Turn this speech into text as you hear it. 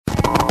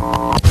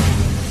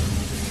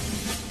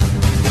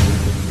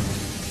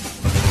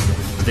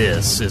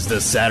This is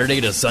the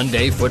Saturday to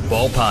Sunday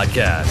Football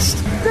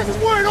Podcast. This is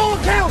where it all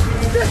counts.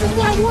 This is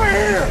why we're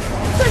here.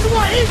 This is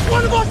why each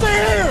one of us are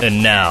here.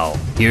 And now,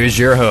 here's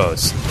your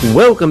host.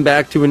 Welcome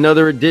back to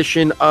another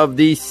edition of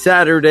the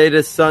Saturday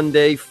to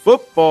Sunday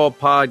Football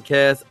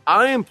Podcast.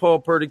 I am Paul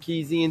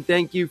Perticchese, and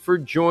thank you for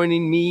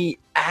joining me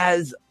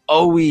as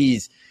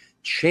always.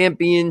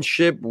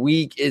 Championship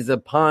week is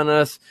upon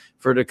us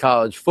for the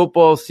college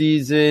football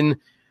season.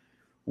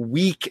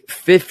 Week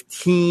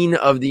 15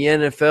 of the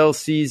NFL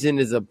season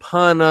is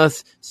upon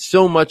us.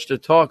 So much to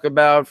talk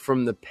about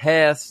from the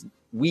past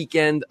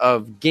weekend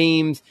of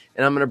games,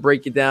 and I'm going to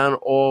break it down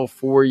all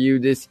for you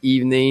this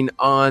evening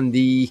on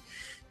the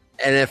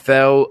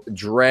NFL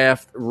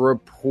Draft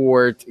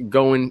Report,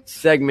 going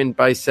segment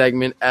by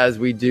segment as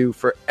we do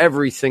for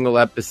every single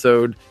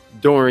episode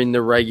during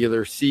the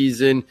regular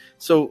season.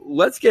 So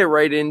let's get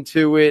right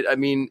into it. I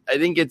mean, I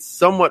think it's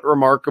somewhat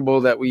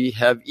remarkable that we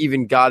have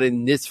even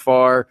gotten this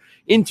far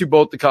into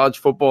both the college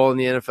football and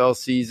the NFL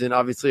season.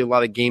 Obviously, a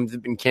lot of games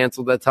have been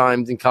canceled at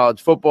times in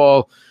college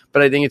football,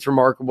 but I think it's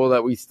remarkable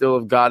that we still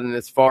have gotten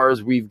as far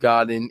as we've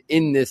gotten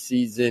in this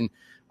season.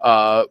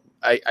 I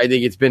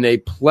think it's been a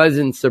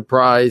pleasant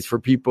surprise for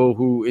people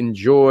who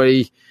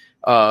enjoy,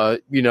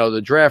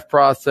 the draft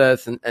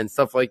process and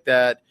stuff like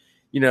that,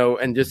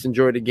 and just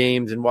enjoy the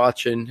games and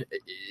watching.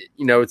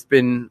 It's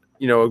been,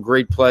 a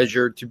great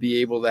pleasure to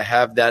be able to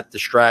have that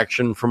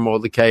distraction from all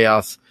the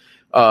chaos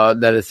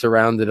that has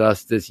surrounded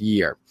us this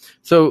year.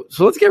 So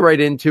let's get right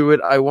into it.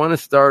 I want to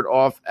start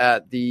off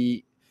at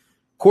the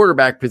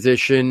quarterback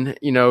position,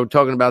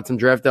 talking about some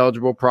draft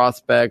eligible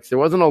prospects. There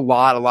wasn't a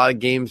lot of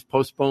games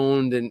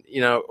postponed and,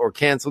 or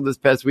canceled this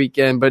past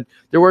weekend, but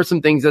there were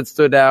some things that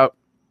stood out.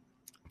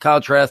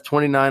 Kyle Trask,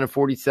 29 of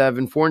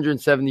 47,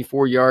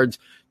 474 yards,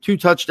 2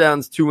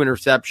 touchdowns, 2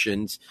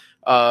 interceptions.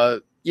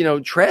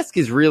 Trask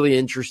is really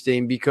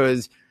interesting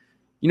because,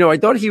 I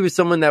thought he was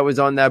someone that was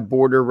on that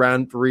border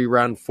round 3,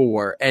 round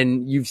 4,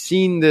 and you've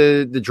seen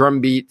the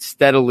drumbeat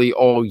steadily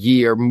all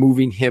year,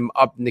 moving him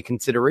up in the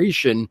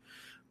consideration.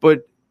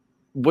 But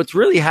what's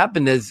really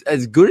happened is,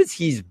 as good as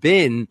he's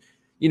been,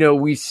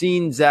 we've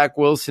seen Zach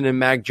Wilson and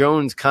Mac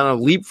Jones kind of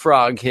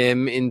leapfrog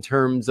him in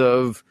terms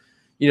of,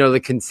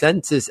 the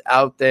consensus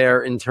out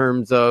there in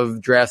terms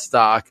of draft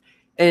stock.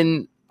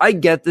 And I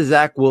get the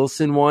Zach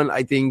Wilson one.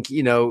 I think,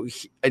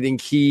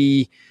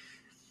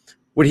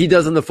 what he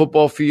does on the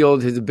football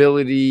field, his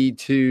ability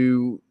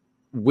to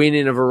win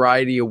in a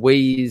variety of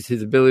ways,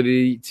 his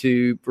ability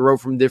to throw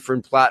from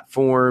different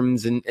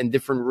platforms and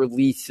different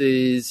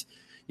releases,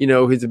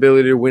 his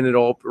ability to win at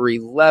all 3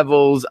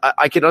 levels.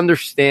 I could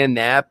understand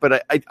that,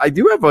 but I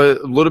do have a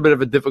little bit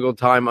of a difficult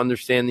time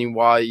understanding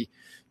why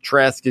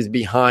Trask is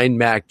behind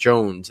Mac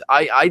Jones.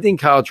 I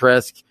think Kyle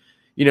Trask,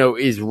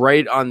 is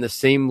right on the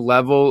same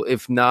level.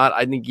 If not,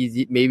 I think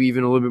he's maybe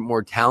even a little bit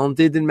more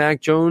talented than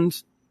Mac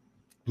Jones.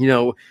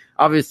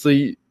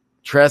 Obviously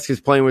Trask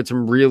is playing with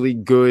some really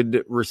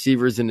good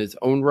receivers in his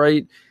own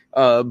right.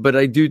 But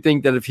I do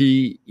think that if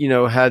he,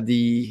 had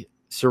the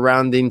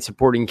surrounding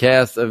supporting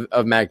cast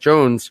of Mac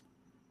Jones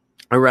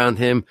around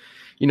him,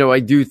 I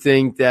do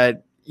think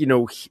that,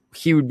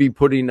 he would be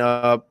putting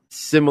up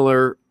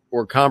similar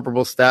or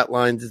comparable stat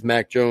lines as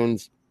Mac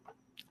Jones.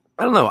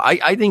 I don't know.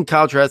 I think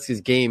Kyle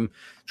Trask's game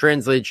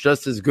translates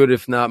just as good,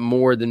 if not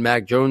more, than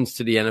Mac Jones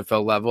to the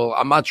NFL level.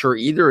 I'm not sure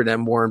either of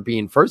them warrant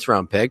being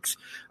first-round picks.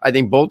 I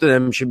think both of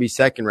them should be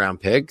second-round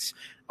picks.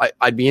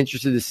 I'd be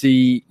interested to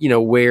see,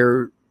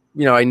 where,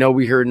 I know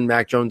we heard in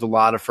Mac Jones a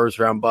lot of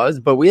first-round buzz,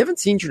 but we haven't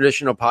seen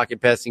traditional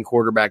pocket-passing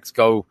quarterbacks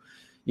go,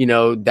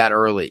 that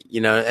early,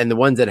 and the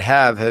ones that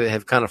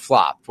have kind of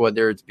flopped,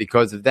 whether it's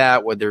because of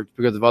that, whether it's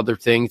because of other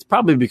things,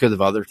 probably because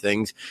of other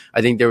things.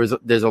 I think there's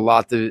a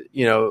lot to,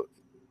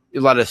 a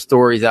lot of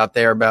stories out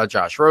there about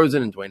Josh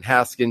Rosen and Dwayne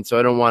Haskins, so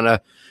I don't want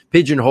to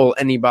pigeonhole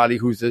anybody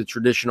who's a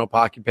traditional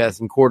pocket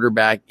passing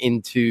quarterback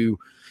into,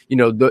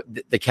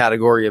 the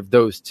category of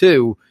those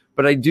two.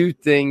 But I do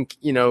think,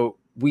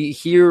 we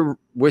hear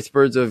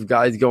whispers of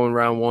guys going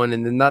round 1,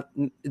 and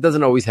then it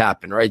doesn't always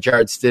happen, right?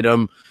 Jarrett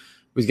Stidham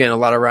was getting a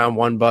lot of round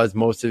 1 buzz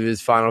most of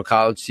his final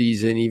college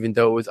season, even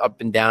though it was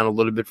up and down a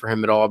little bit for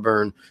him at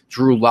Auburn.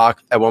 Drew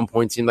Lock at one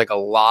point seemed like a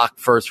lock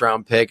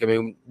first-round pick. I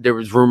mean, there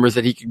was rumors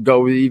that he could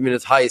go even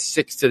as high as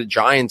 6 to the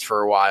Giants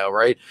for a while,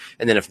 right?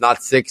 And then if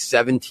not 6,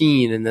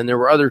 17, and then there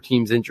were other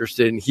teams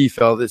interested, and he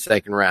fell the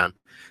second round.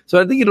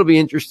 So I think it'll be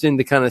interesting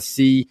to kind of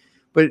see.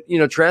 But,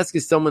 Trask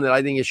is someone that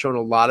I think has shown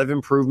a lot of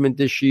improvement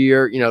this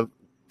year, a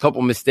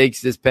couple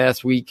mistakes this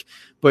past week.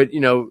 But,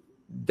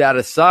 that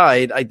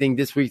aside, I think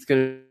this week's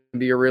going to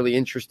be a really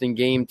interesting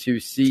game to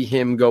see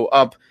him go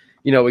up,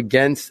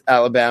 against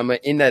Alabama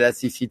in that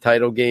SEC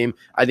title game.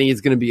 I think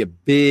it's going to be a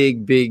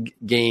big, big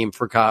game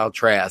for Kyle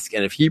Trask.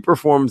 And if he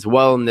performs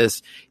well in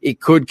this, it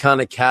could kind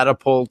of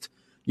catapult,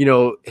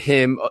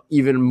 him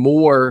even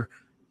more,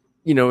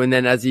 and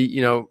then as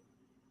he,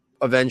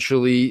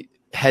 eventually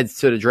heads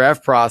to the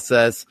draft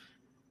process,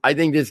 I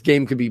think this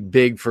game could be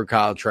big for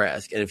Kyle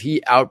Trask. And if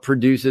he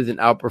outproduces and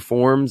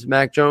outperforms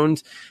Mac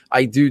Jones,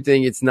 I do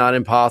think it's not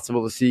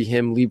impossible to see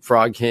him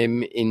leapfrog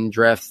him in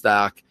draft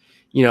stock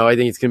I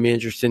think it's going to be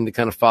interesting to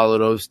kind of follow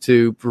those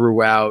two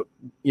throughout,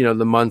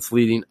 the months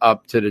leading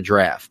up to the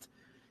draft.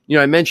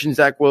 I mentioned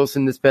Zach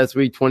Wilson this past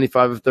week,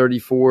 25 of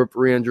 34,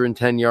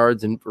 310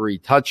 yards and 3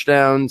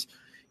 touchdowns.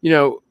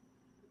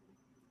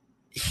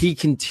 He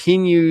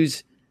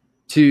continues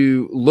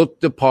to look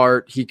the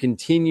part. He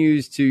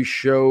continues to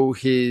show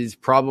his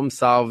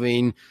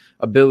problem-solving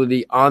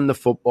ability on the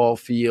football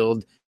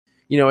field.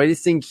 I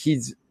just think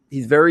he's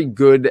very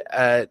good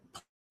at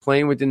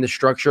playing within the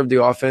structure of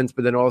the offense,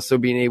 but then also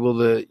being able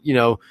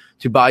to,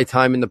 to buy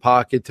time in the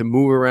pocket, to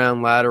move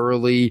around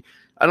laterally.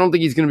 I don't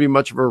think he's going to be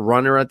much of a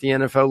runner at the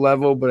NFL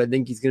level, but I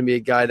think he's going to be a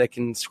guy that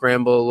can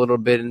scramble a little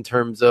bit in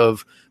terms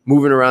of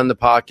moving around the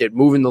pocket,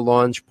 moving the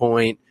launch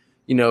point,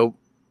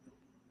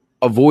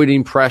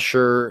 avoiding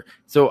pressure.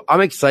 So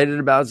I'm excited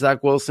about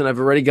Zach Wilson. I've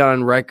already got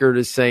on record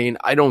as saying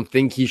I don't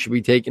think he should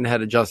be taken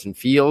ahead of Justin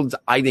Fields.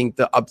 I think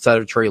the upside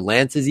of Trey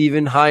Lance is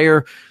even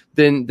higher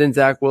than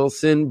Zach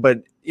Wilson, but,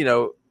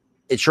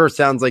 it sure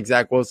sounds like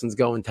Zach Wilson's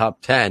going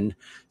top 10.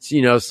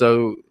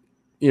 So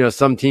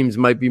some teams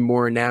might be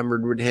more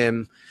enamored with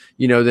him,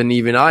 than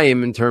even I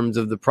am in terms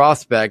of the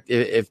prospect,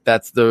 if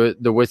that's the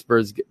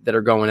whispers that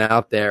are going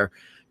out there.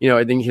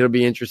 I think it'll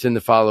be interesting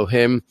to follow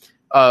him.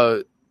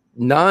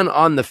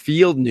 Non-on the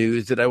field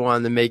news that I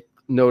wanted to make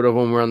note of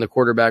when we're on the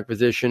quarterback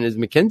position is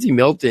McKenzie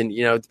Milton.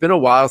 It's been a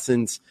while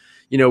since,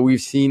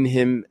 we've seen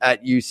him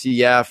at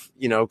UCF,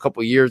 a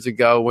couple of years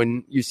ago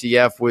when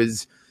UCF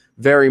was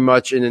very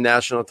much in the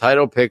national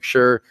title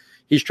picture.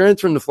 He's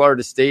transferred to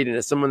Florida State, and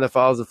as someone that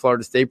follows the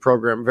Florida State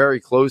program very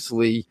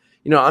closely,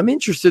 I'm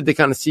interested to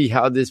kind of see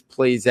how this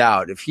plays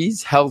out. If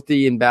he's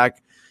healthy and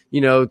back,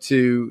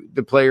 to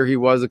the player he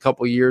was a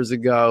couple years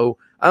ago,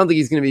 I don't think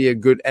he's going to be a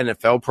good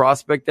NFL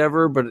prospect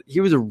ever, but he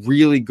was a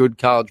really good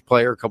college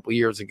player a couple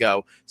years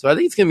ago. So I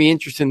think it's going to be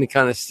interesting to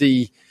kind of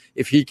see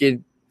if he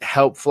could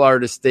help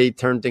Florida State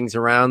turn things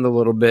around a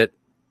little bit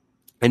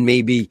and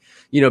maybe,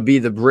 be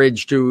the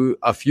bridge to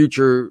a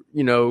future,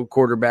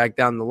 quarterback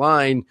down the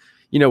line,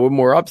 with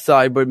more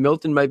upside. But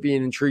Milton might be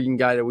an intriguing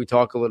guy that we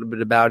talk a little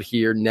bit about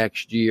here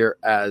next year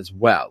as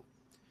well.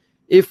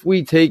 If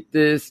we take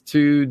this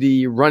to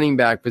the running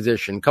back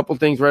position, a couple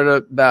things right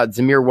about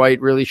Zamir White,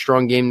 really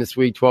strong game this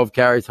week, 12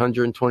 carries,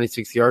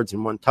 126 yards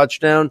and 1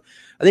 touchdown.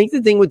 I think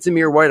the thing with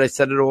Zamir White, I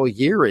said it all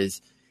year,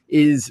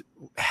 is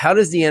how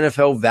does the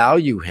NFL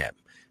value him?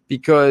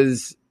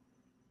 Because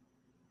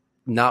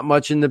not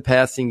much in the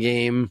passing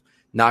game,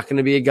 not going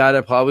to be a guy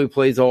that probably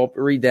plays all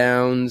 3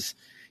 downs.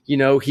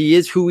 He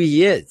is who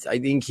he is. I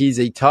think he's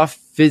a tough,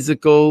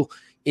 physical,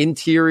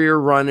 interior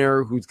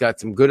runner who's got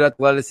some good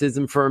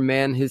athleticism for a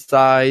man his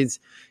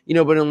size,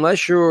 but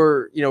unless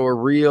you're, a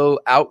real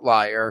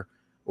outlier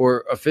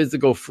or a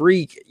physical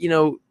freak,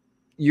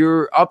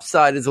 your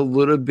upside is a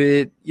little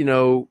bit,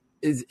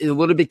 is a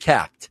little bit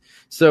capped.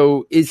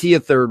 So is he a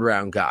 3rd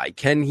round guy?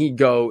 Can he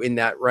go in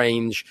that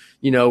range,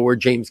 where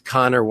James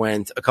Conner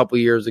went a couple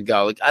years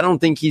ago? I don't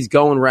think he's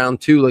going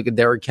round 2 like a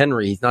Derrick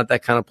Henry. He's not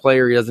that kind of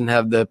player. He doesn't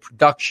have the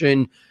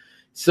production.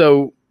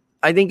 So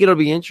I think it'll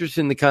be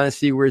interesting to kind of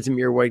see where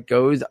Zamir White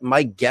goes.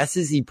 My guess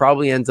is he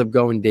probably ends up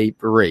going day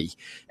 3.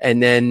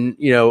 And then,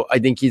 I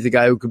think he's a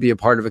guy who could be a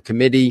part of a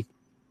committee,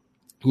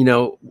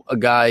 a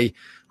guy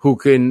who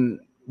can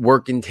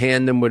work in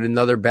tandem with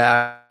another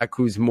back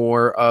who's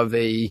more of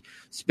a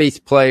space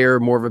player,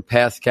 more of a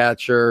pass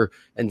catcher,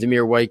 and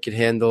Zamir White could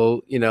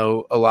handle,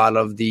 a lot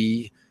of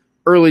the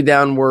early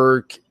down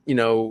work,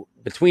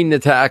 between the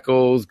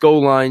tackles,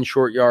 goal line,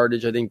 short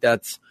yardage. I think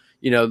that's,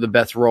 the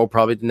best role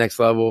probably at the next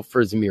level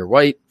for Zamir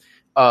White.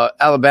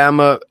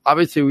 Alabama,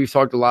 obviously we've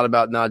talked a lot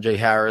about Najee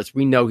Harris.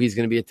 We know he's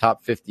going to be a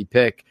top 50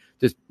 pick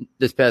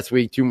this past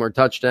week, 2 more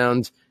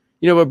touchdowns.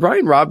 But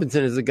Brian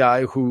Robinson is a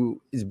guy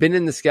who has been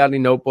in the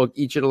scouting notebook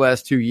each of the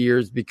last 2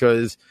 years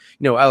because,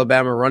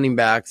 Alabama running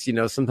backs,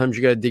 sometimes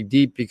you got to dig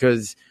deep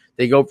because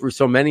they go through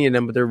so many of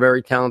them, but they're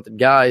very talented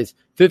guys.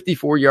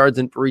 54 yards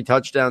and 3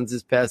 touchdowns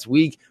this past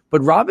week.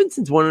 But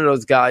Robinson's one of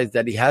those guys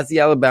that he has the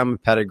Alabama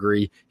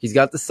pedigree. He's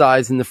got the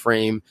size and the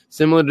frame.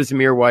 Similar to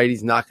Zamir White,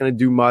 he's not going to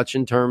do much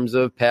in terms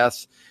of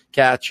pass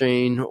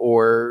catching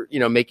or,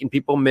 making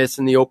people miss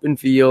in the open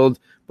field.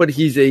 But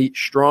he's a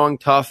strong,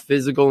 tough,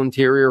 physical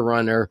interior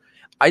runner.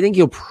 I think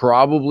he'll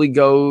probably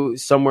go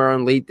somewhere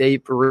on late day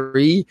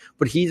 3,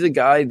 but he's a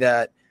guy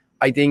that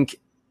I think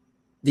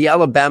the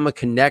Alabama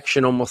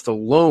connection almost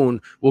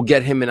alone will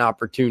get him an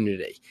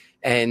opportunity.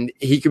 And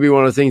he could be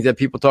one of those things that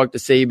people talk to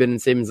Saban, and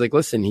Saban's like,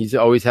 listen, he's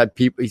always had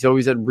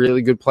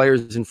really good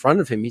players in front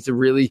of him. He's a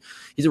really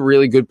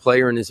good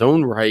player in his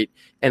own right.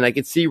 And I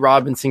could see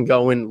Robinson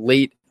going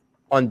late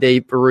on day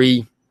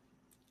 3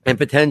 and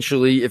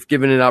potentially, if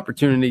given an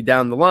opportunity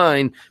down the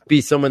line, be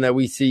someone that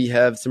we see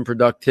have some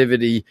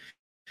productivity,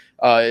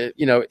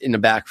 in the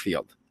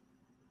backfield.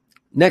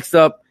 Next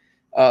up,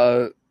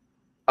 I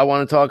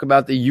want to talk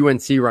about the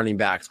UNC running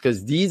backs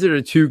because these are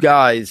the 2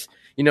 guys.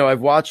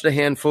 I've watched a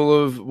handful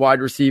of wide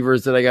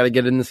receivers that I got to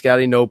get in the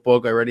scouting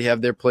notebook. I already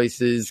have their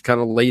places kind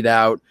of laid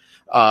out.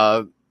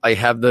 I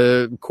have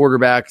the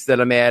quarterbacks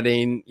that I'm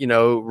adding,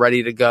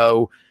 ready to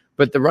go.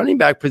 but the running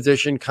back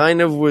position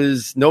kind of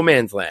was no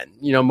man's land.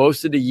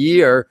 Most of the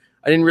year,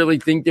 I didn't really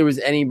think there was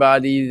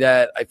anybody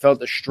that I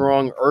felt a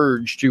strong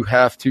urge to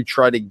have to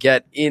try to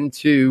get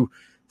into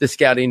the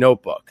scouting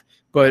notebook.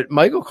 But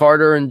Michael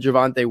Carter and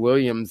Javonte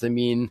Williams,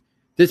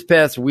 this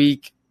past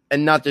week,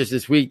 and not just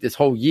this week, this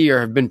whole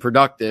year have been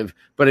productive.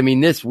 But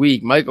this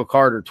week, Michael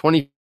Carter,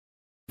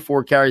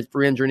 24 carries,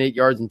 308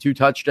 yards and 2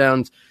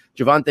 touchdowns.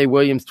 Javonte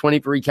Williams,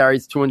 23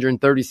 carries,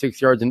 236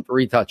 yards and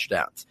 3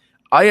 touchdowns.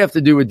 I have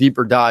to do a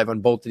deeper dive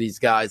on both of these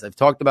guys. I've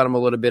talked about them a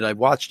little bit. I've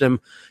watched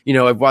them.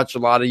 I've watched a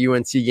lot of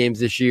UNC games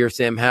this year,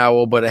 Sam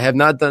Howell, but I have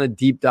not done a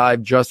deep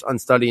dive just on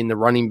studying the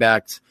running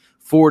backs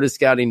for the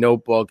scouting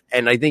notebook.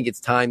 And I think it's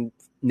time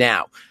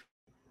now.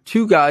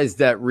 2 guys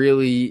that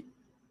really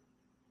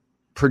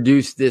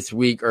produced this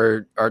week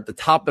are at the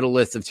top of the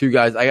list of 2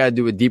 guys I got to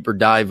do a deeper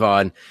dive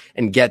on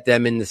and get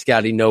them in the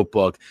scouting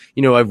notebook.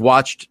 I've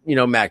watched,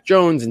 Mac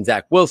Jones and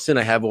Zach Wilson.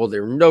 I have all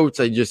their notes.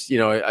 I just,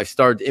 I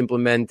started to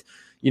implement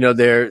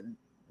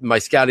my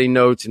scouting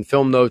notes and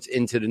film notes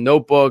into the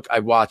notebook. I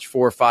watched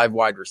 4 or 5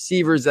 wide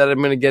receivers that I'm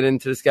going to get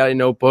into the scouting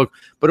notebook.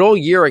 But all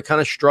year, I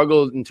kind of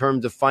struggled in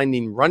terms of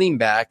finding running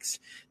backs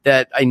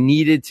that I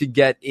needed to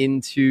get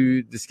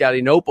into the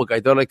scouting notebook. I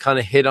thought I kind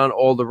of hit on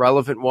all the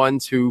relevant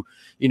ones who,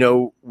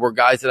 were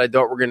guys that I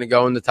thought were going to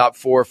go in the top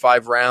 4 or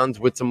 5 rounds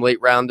with some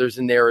late rounders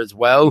in there as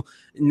well.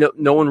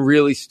 No one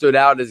really stood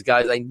out as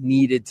guys I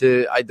needed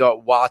to, I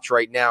thought, watch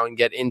right now and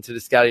get into the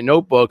scouting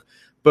notebook.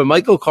 But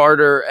Michael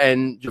Carter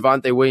and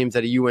Javonte Williams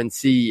at a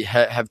UNC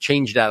have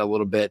changed that a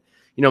little bit.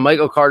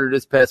 Michael Carter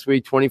this past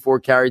week, 24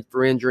 carries,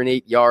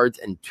 308 yards,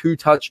 and 2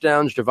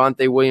 touchdowns.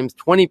 Javonte Williams,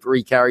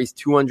 23 carries,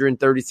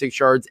 236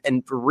 yards,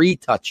 and 3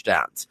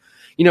 touchdowns.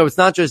 It's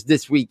not just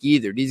this week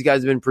either. These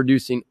guys have been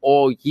producing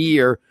all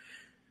year.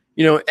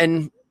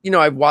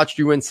 I've watched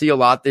UNC a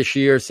lot this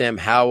year. Sam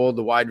Howell,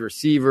 the wide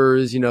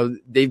receivers,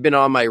 they've been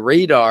on my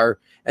radar.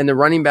 And the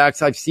running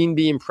backs I've seen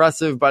be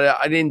impressive, but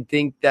I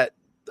didn't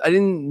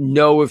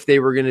know if they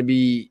were going to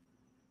be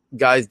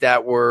guys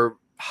that were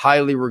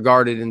highly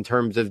regarded in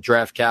terms of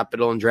draft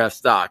capital and draft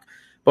stock.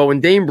 But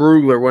when Dane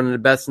Brugler, one of the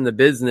best in the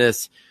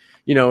business,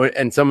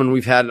 and someone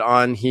we've had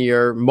on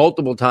here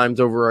multiple times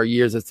over our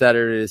years at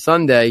Saturday to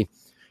Sunday,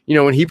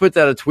 when he puts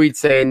out a tweet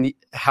saying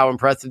how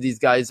impressive these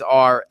guys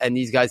are and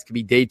these guys could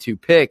be day 2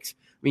 picks,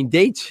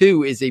 day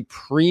 2 is a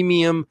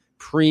premium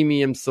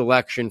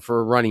selection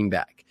for a running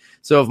back.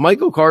 So if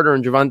Michael Carter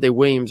and Javonte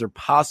Williams are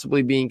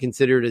possibly being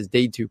considered as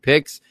day 2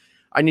 picks,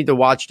 I need to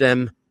watch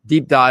them,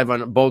 deep dive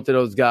on both of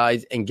those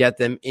guys, and get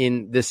them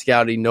in the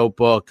scouting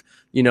notebook,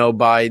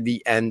 by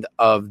the end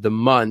of the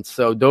month.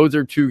 So those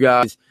are 2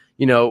 guys,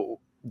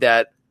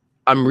 that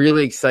I'm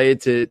really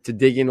excited to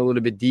dig in a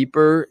little bit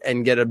deeper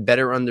and get a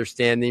better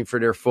understanding for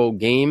their full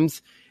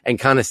games and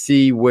kind of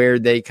see where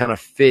they kind of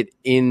fit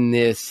in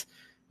this,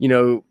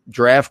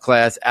 draft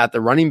class at the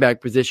running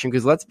back position.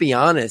 Because let's be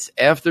honest,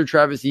 after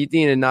Travis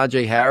Etienne and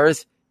Najee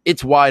Harris,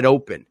 it's wide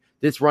open.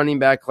 This running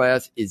back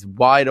class is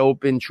wide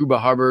open. Chuba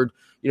Hubbard,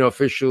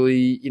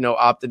 officially,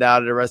 opted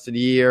out of the rest of the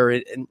year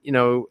and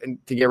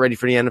to get ready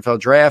for the NFL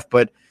draft.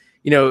 But,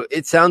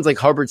 it sounds like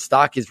Hubbard's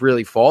stock has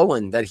really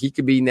fallen, that he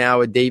could be now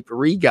a day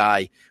 3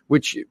 guy,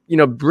 which,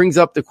 brings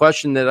up the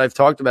question that I've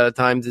talked about at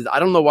times is I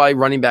don't know why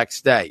running backs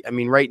stay.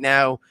 Right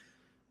now,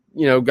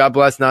 God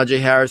bless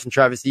Najee Harris and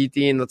Travis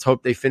Etienne. Let's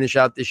hope they finish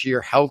out this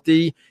year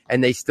healthy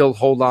and they still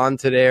hold on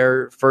to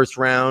their first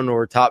round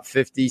or top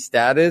 50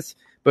 status.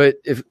 But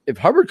if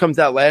Hubbard comes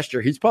out last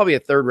year, he's probably a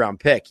 3rd round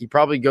pick. He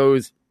probably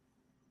goes,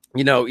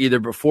 either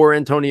before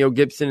Antonio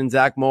Gibson and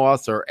Zach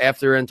Moss or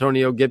after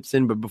Antonio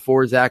Gibson, but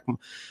before Zach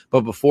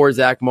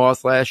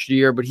Moss last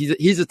year. But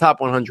he's a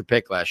top 100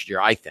 pick last year,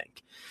 I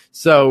think.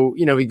 So,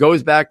 he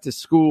goes back to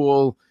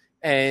school,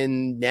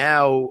 and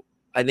now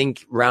I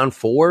think round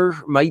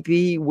 4 might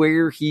be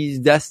where he's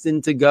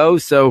destined to go.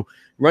 So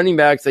running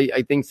backs,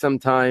 I think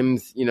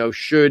sometimes,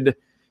 should,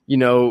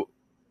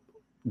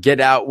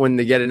 get out when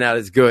the getting out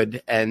is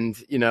good and,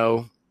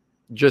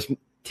 just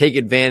take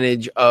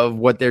advantage of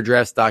what their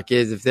draft stock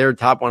is. If they're a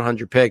top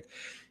 100 pick,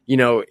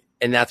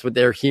 and that's what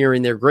they're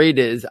hearing their grade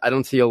is, I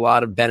don't see a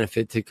lot of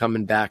benefit to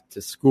coming back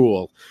to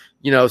school.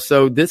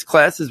 So this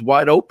class is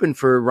wide open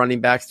for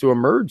running backs to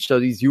emerge. So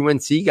these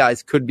UNC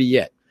guys could be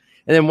it.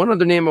 And then one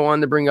other name I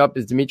wanted to bring up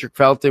is Demetric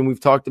Felton. We've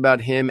talked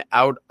about him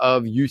out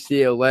of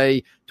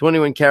UCLA.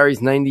 21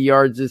 carries, 90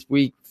 yards this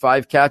week,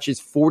 5 catches,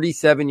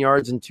 47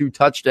 yards, and 2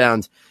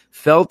 touchdowns.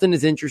 Felton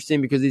is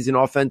interesting because he's an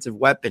offensive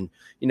weapon.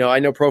 I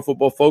know Pro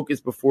Football Focus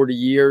before the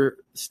year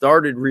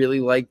started really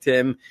liked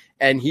him.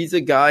 And he's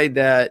a guy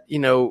that,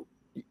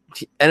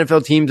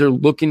 NFL teams are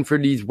looking for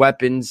these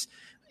weapons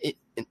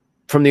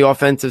from the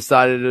offensive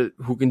side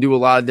who can do a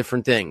lot of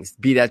different things,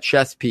 be that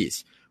chess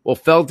piece. Well,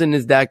 Felton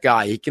is that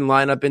guy. He can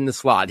line up in the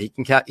slot. He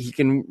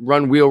can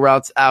run wheel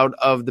routes out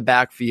of the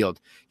backfield.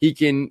 He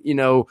can,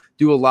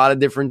 do a lot of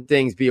different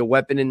things, be a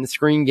weapon in the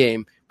screen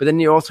game. but then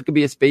he also could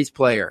be a space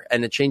player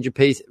and a change of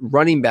pace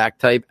running back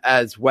type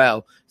as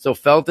well. So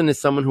Felton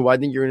is someone who I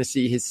think you're going to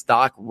see his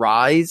stock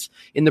rise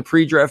in the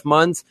pre-draft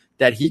months,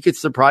 that he could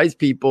surprise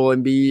people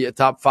and be a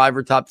top 5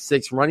 or top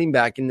 6 running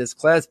back in this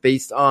class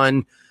based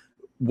on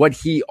what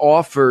he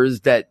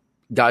offers that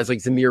guys like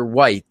Zamir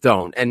White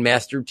don't, and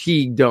Master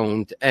Teague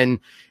don't, and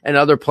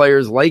other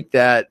players like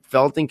that.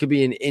 Felton could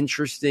be an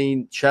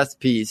interesting chess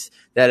piece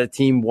that a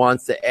team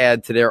wants to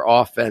add to their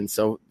offense.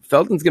 So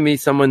Felton's going to be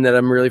someone that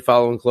I'm really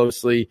following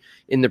closely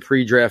in the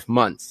pre-draft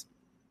months.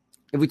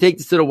 If we take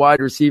this to the wide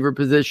receiver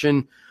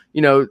position,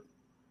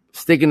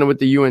 sticking with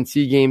the UNC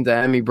game,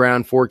 Dyami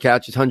Brown, 4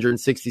 catches,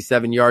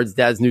 167 yards.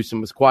 Daz Newsome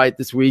was quiet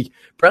this week.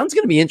 Brown's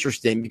going to be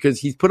interesting because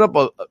he's put up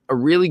a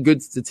really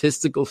good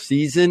statistical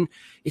season.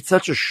 It's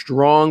such a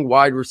strong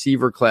wide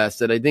receiver class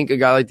that I think a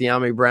guy like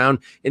Dyami Brown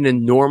in a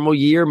normal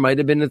year might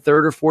have been a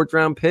 3rd or 4th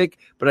round pick,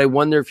 but I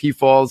wonder if he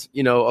falls,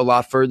 a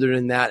lot further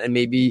than that, and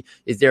maybe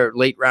is there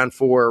late round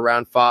 4 or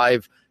round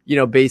 5,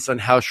 based on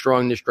how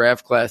strong this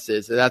draft class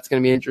is. So that's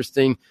going to be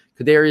interesting.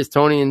 Kadarius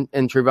Toney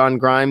and Trevon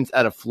Grimes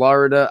out of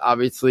Florida.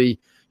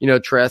 Obviously,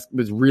 Trask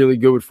was really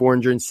good with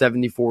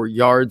 474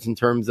 yards in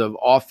terms of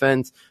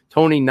offense.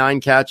 Toney, 9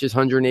 catches,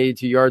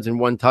 182 yards, and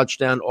 1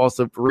 touchdown.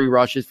 Also 3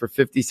 rushes for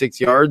 56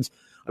 yards.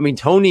 I mean,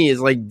 Toney is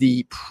like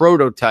the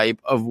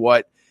prototype of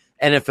what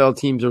NFL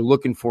teams are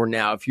looking for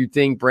now. If you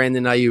think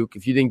Brandon Ayuk,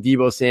 if you think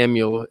Deebo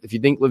Samuel, if you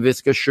think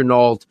Laviska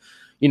Shenault,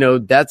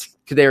 that's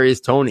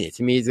Kadarius Toney.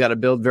 To me, he's got a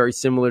build very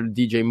similar to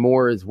DJ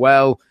Moore as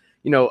well.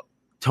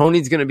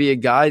 Toney's going to be a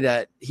guy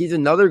that he's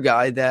another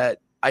guy that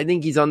I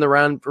think he's on the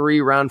round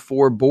 3, round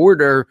 4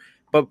 border,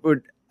 but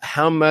with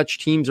how much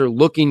teams are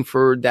looking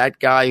for that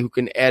guy who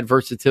can add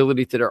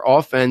versatility to their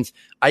offense,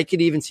 I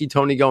could even see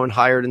Toney going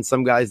higher than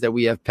some guys that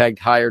we have pegged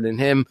higher than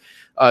him.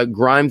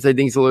 Grimes, I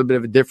think, is a little bit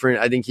of a different.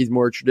 I think he's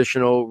more a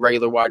traditional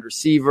regular wide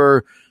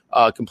receiver,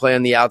 can play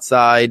on the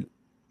outside.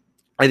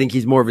 I think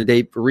he's more of a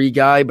day 3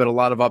 guy, but a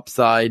lot of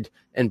upside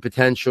and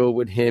potential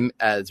with him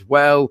as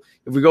well.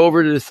 If we go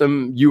over to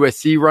some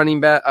USC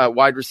running back,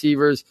 wide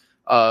receivers,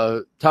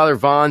 Tyler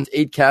Vaughn,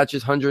 8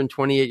 catches,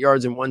 128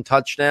 yards, and 1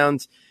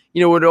 touchdowns.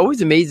 What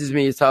always amazes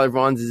me is Tyler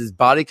Vaughn is his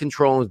body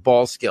control and his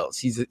ball skills.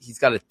 He's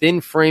got a thin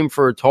frame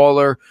for a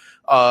taller,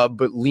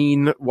 but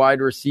lean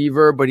wide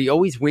receiver, but he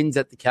always wins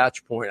at the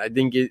catch point. I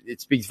think it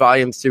speaks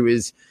volumes to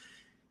his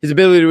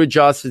ability to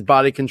adjust, his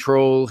body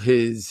control,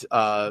 his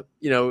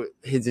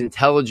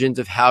intelligence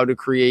of how to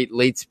create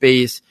late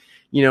space,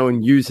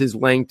 and use his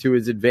length to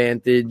his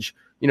advantage.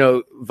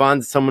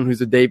 Vaughn's someone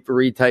who's a day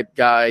 3 type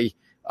guy,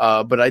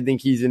 but I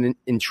think he's an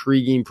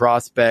intriguing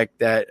prospect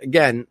that,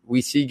 again,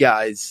 we see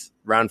guys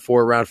round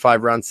 4, round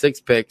 5, round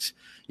 6 picks,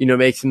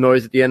 make some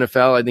noise at the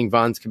NFL. I think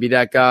Vaughn's could be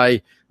that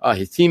guy.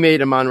 His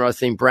teammate, Amon-Ra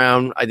St.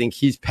 Brown, I think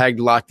he's pegged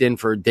locked in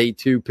for a day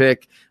 2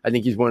 pick. I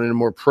think he's one of the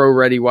more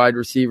pro-ready wide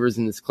receivers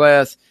in this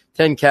class.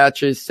 10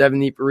 catches,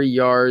 73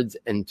 yards,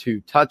 and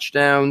 2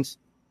 touchdowns.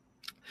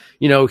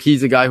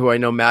 He's a guy who I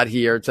know Matt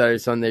here at Saturday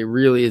Sunday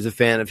really is a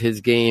fan of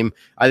his game.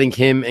 I think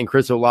him and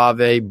Chris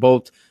Olave,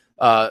 both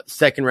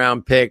 2nd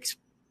round picks,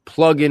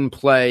 plug and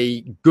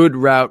play, good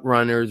route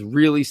runners,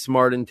 really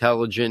smart,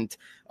 intelligent,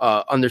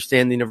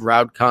 understanding of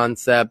route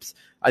concepts.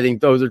 I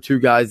think those are 2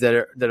 guys that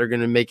are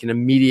going to make an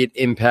immediate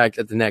impact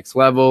at the next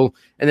level.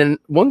 And then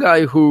one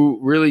guy who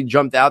really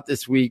jumped out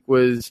this week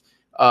was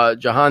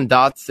Jahan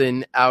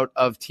Dotson out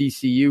of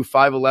TCU,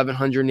 5'11",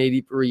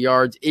 183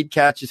 yards, 8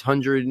 catches,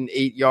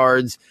 108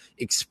 yards,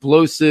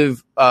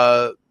 explosive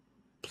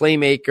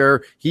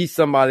playmaker. He's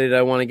somebody that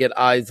I want to get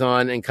eyes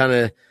on and kind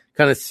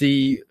of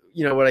see,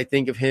 what I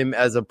think of him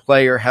as a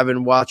player,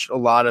 having watched a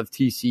lot of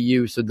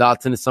TCU. So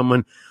Dotson is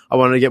someone I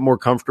want to get more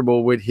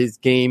comfortable with his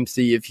game,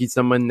 see if he's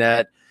someone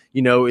that,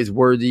 is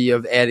worthy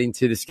of adding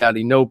to the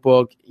scouting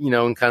notebook,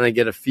 and kind of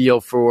get a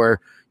feel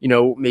for,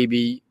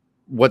 maybe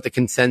what the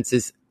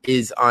consensus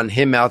is on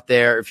him out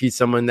there, if he's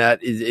someone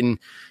that is in,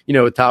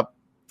 a top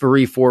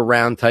 3-4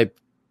 round type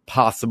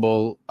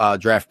possible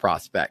draft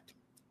prospect.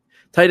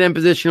 Tight end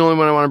position, only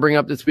one I want to bring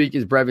up this week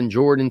is Brevin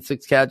Jordan,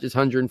 6 catches,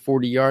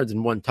 140 yards,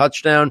 and 1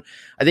 touchdown.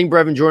 I think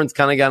Brevin Jordan's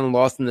kind of gotten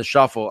lost in the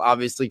shuffle.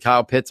 Obviously,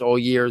 Kyle Pitts all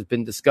year has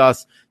been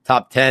discussed,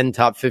 top 10,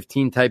 top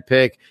 15 type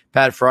pick.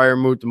 Pat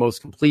Freiermuth, the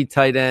most complete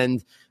tight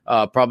end,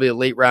 probably a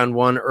late round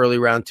 1, early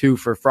round 2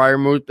 for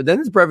Freiermuth. But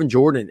then it's Brevin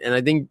Jordan, and I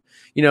think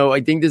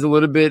there's a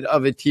little bit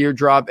of a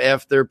teardrop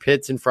after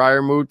Pitts and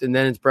Freiermuth, and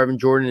then it's Brevin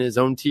Jordan in his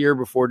own tier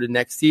before the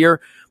next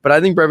tier. But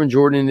I think Brevin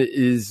Jordan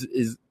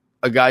is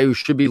a guy who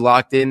should be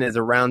locked in as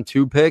a round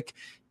 2 pick.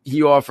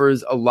 He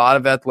offers a lot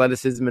of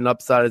athleticism and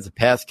upside as a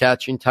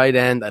pass-catching tight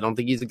end. I don't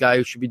think he's a guy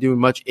who should be doing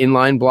much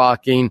inline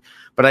blocking,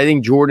 but I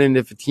think Jordan,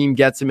 if a team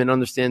gets him and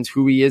understands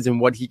who he is and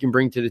what he can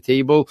bring to the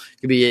table,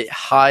 could be a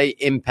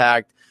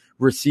high-impact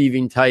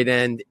receiving tight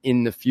end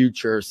in the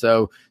future.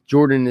 So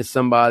Jordan is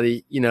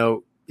somebody,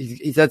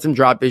 he's had some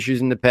drop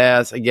issues in the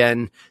past.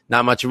 Again,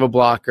 not much of a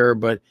blocker,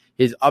 but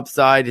his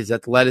upside, his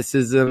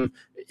athleticism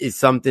is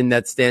something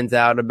that stands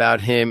out about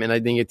him, and I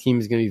think a team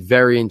is going to be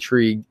very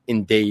intrigued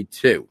in day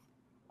 2.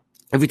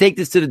 If we take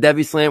this to the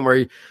Devy Slant, where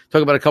you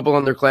talk about a couple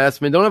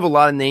underclassmen, don't have a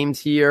lot of names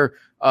here.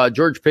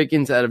 George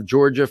Pickens out of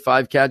Georgia,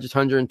 5 catches,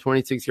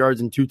 126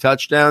 yards, and 2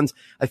 touchdowns.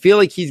 I feel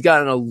like he's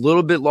gotten a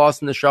little bit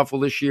lost in the shuffle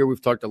this year.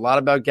 We've talked a lot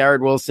about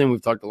Garrett Wilson.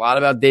 We've talked a lot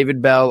about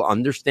David Bell,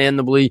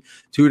 understandably,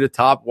 2 of the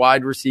top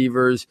wide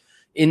receivers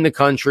in the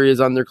country as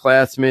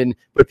underclassmen.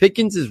 But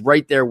Pickens is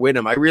right there with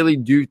him. I really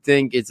do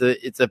think it's a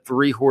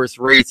 3-horse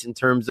race in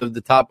terms of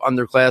the top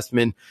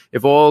underclassmen.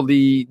 If all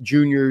the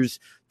juniors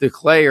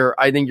declare,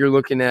 I think you're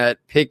looking at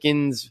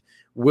Pickens,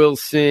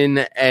 Wilson,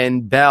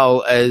 and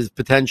Bell as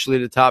potentially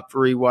the top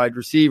 3 wide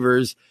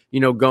receivers,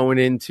 going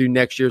into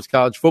next year's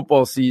college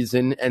football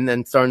season, and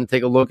then starting to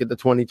take a look at the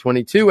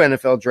 2022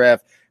 NFL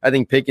draft. I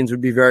think Pickens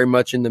would be very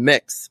much in the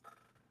mix.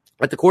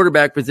 At the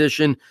quarterback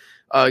position,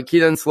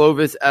 Kedon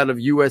Slovis out of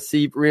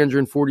USC,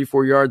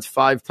 344 yards,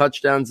 5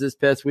 touchdowns this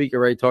past week. I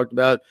already talked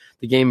about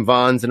the game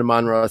Vons and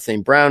Amon-Ra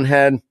St. Brown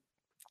had.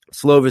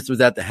 Slovis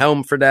was at the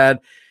helm for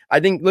that. I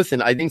think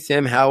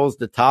Sam Howell's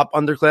the top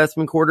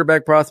underclassman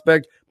quarterback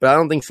prospect, but I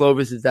don't think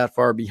Slovis is that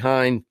far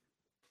behind.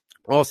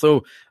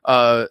 Also,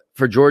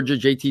 for Georgia,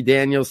 JT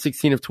Daniels,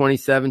 16 of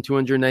 27,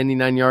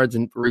 299 yards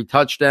and 3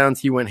 touchdowns.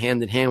 He went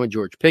hand in hand with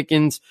George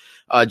Pickens.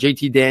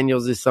 JT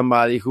Daniels is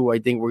somebody who I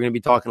think we're going to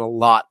be talking a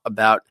lot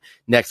about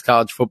next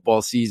college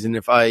football season.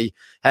 If I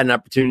had an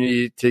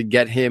opportunity to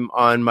get him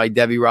on my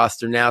Devy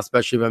roster now,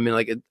 especially if I'm in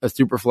like a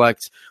super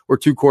flex or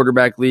 2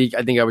 quarterback league,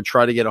 I think I would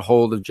try to get a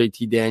hold of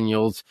JT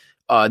Daniels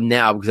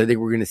now, because I think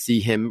we're going to see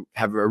him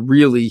have a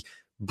really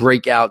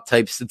breakout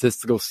type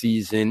statistical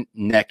season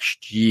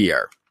next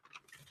year.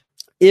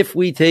 If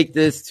we take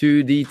this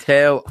to the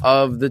tail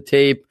of the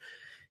tape,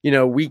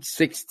 week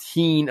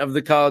 16 of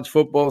the college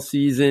football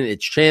season,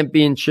 it's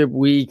championship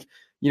week.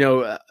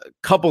 A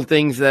couple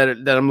things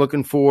that I'm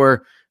looking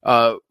for.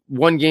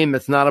 One game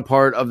that's not a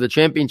part of the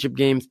championship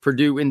games,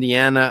 Purdue,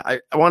 Indiana.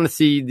 I want to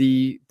see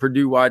the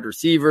Purdue wide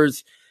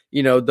receivers.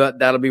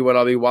 That'll be what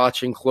I'll be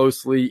watching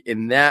closely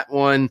in that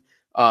one.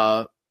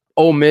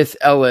 Ole Miss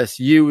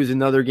LSU is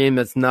another game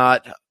that's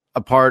not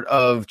a part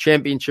of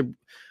championship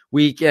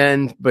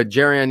weekend, but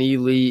Jerrion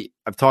Ely,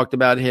 I've talked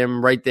about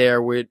him right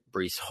there with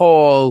Breece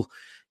Hall,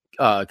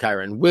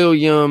 Kyron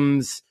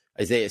Williams,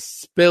 Isaiah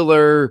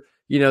Spiller.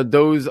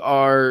 Those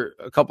are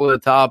a couple of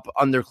the top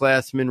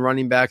underclassmen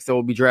running backs that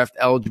will be draft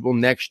eligible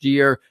next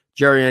year.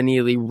 Jerrion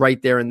Ely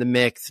right there in the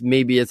mix,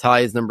 maybe as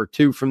high as number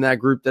 2 from that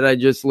group that I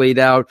just laid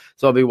out.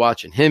 So I'll be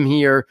watching him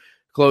here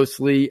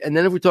closely. And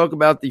then if we talk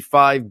about the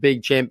 5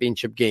 big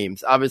championship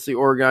games, obviously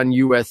Oregon,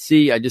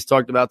 USC, I just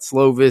talked about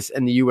Slovis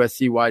and the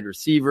USC wide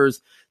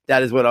receivers.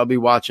 That is what I'll be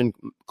watching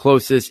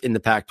closest in the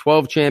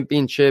Pac-12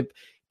 championship.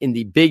 In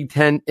the Big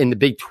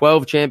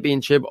 12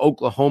 championship,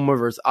 Oklahoma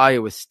versus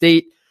Iowa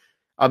State.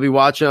 I'll be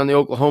watching on the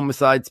Oklahoma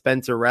side,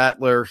 Spencer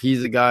Rattler.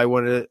 He's a guy,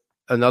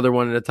 another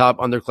one of the top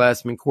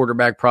underclassmen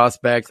quarterback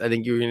prospects. I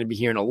think you're going to be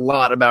hearing a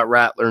lot about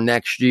Rattler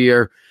next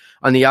year.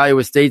 On the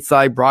Iowa State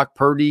side, Brock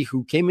Purdy,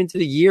 who came into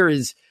the year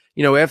as,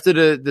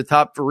 after the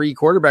top 3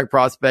 quarterback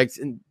prospects,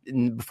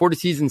 and before the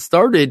season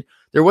started,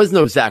 there was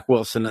no Zach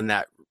Wilson on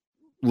that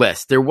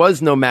list. There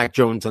was no Mac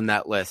Jones on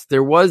that list.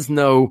 There was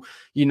no,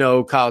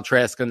 Kyle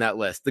Trask on that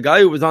list. The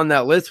guy who was on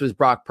that list was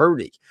Brock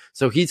Purdy.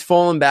 So he's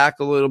fallen back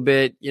a little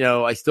bit.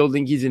 I still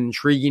think he's an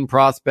intriguing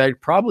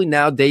prospect, probably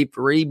now day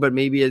 3, but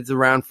maybe it's a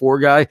round 4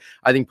 guy.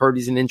 I think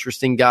Purdy's an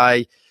interesting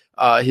guy.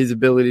 His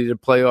ability to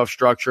play off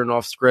structure and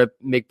off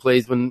script, make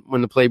plays when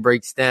the play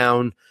breaks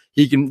down.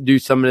 He can do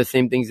some of the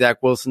same things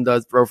Zach Wilson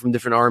does, throw from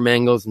different arm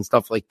angles and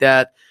stuff like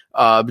that,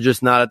 but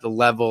just not at the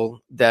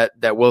level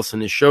that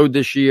Wilson has showed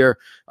this year.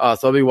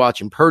 So I'll be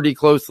watching Purdy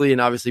closely, and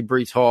obviously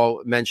Breece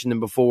Hall, mentioned him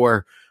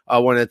before,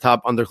 one of the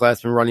top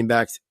underclassmen running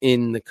backs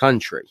in the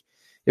country.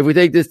 If we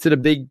take this to the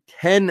Big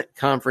Ten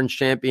Conference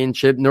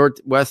Championship,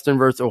 Northwestern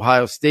versus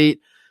Ohio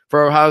State.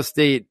 For Ohio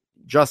State,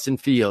 Justin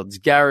Fields,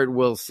 Garrett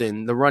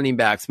Wilson, the running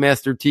backs,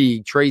 Master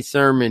Teague, Trey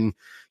Sermon,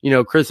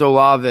 Chris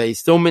Olave,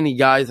 so many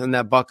guys on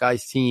that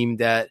Buckeyes team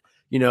that,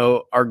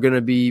 are going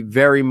to be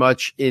very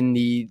much in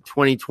the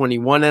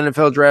 2021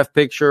 NFL draft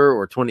picture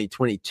or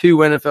 2022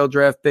 NFL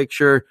draft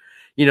picture,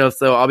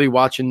 so I'll be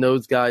watching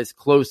those guys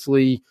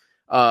closely.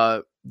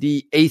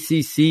 The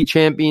ACC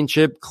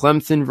championship,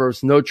 Clemson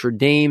versus Notre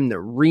Dame, the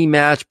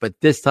rematch, but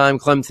this time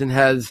Clemson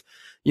has,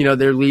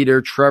 their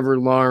leader, Trevor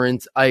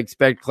Lawrence. I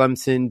expect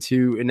Clemson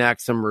to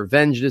enact some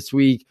revenge this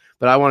week,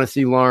 but I want to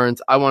see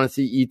Lawrence. I want to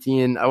see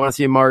Etienne. I want to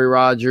see Amari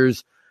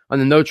Rodgers. On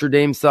the Notre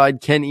Dame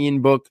side, Ken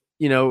Ianbook,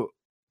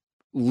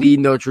 lead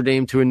Notre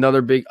Dame to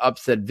another big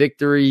upset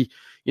victory.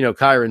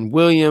 Kyron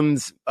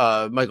Williams,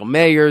 Michael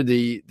Mayer,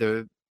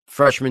 the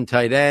freshman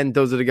tight end.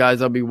 Those are the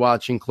guys I'll be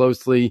watching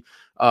closely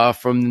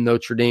from the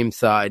Notre Dame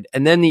side.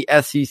 And then the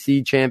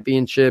SEC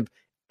championship,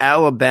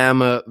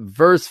 Alabama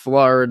versus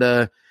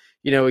Florida.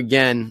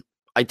 Again,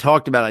 I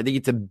talked about it. I think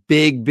it's a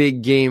big,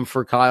 big game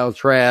for Kyle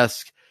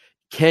Trask.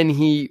 Can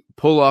he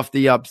pull off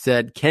the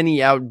upset? Can he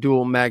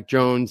outduel Mac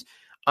Jones?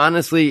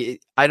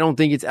 honestly, I don't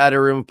think it's out of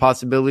realm of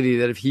possibility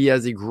that if he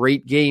has a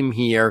great game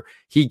here,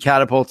 he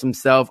catapults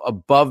himself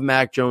above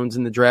Mac Jones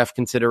in the draft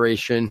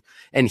consideration.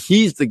 And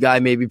he's the guy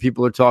maybe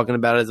people are talking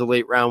about as a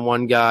late round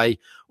 1 guy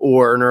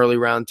or an early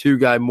round 2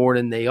 guy more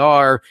than they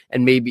are,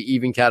 and maybe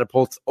even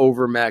catapults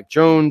over Mac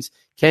Jones.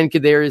 Can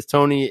Kadarius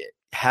Toney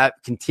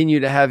continue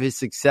to have his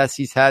success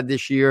he's had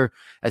this year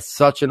as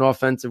such an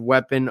offensive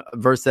weapon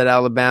versus that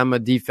Alabama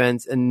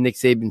defense and Nick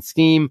Saban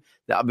scheme?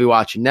 I'll be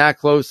watching that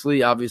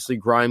closely. Obviously,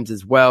 Grimes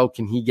as well.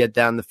 Can he get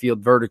down the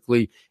field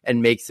vertically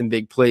and make some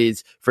big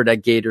plays for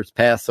that Gators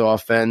pass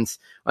offense?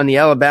 On the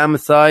Alabama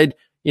side,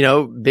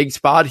 big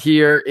spot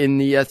here in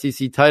the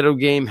SEC title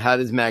game. How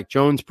does Mac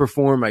Jones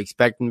perform? I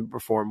expect him to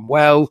perform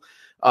well.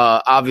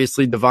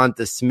 Obviously,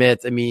 Devonta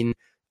Smith.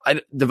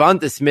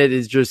 Devonta Smith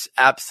is just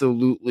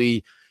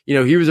absolutely,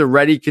 he was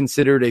already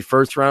considered a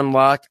first-round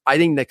lock. I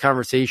think the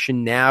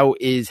conversation now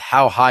is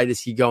how high does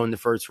he go in the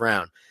first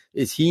round?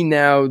 Is he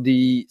now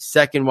the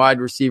second wide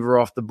receiver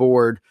off the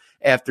board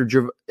after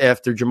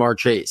Ja'Marr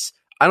Chase?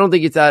 I don't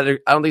think it's out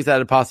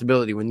of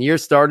possibility. When the year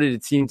started,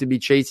 it seemed to be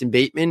Chase and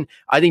Bateman.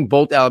 I think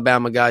both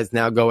Alabama guys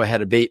now go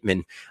ahead of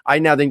Bateman. I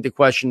now think the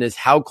question is,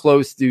 how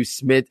close do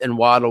Smith and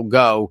Waddle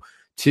go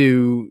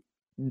to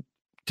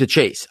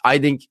Chase? I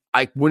think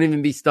I wouldn't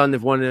even be stunned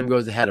if one of them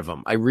goes ahead of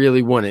him. I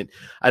really wouldn't.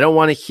 I don't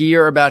want to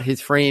hear about his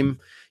frame.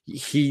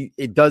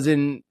 It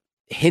doesn't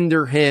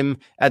hinder him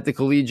at the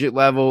collegiate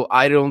level.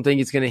 I don't think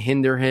it's going to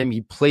hinder him.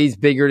 He plays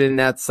bigger than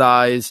that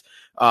size.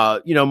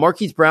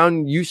 Marquise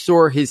Brown, you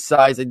saw his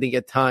size, I think,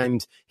 at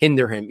times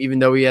hinder him, even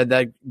though he had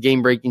that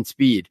game-breaking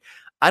speed.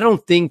 I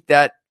don't think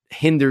that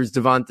hinders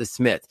Devonta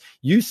Smith.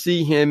 You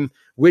see him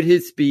with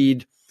his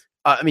speed.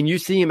 You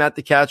see him at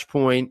the catch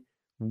point,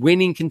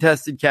 winning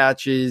contested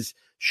catches,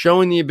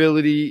 showing the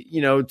ability,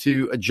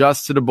 to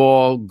adjust to the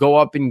ball, go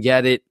up and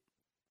get it.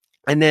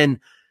 And then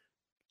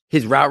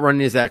his route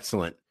running is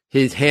excellent.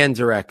 His hands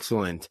are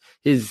excellent.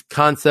 His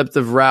concept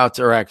of routes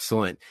are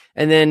excellent.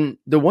 And then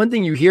the one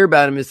thing you hear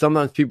about him is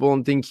sometimes people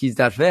don't think he's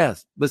that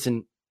fast.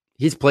 Listen,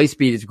 his play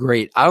speed is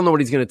great. I don't know what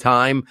he's going to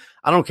time.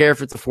 I don't care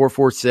if it's a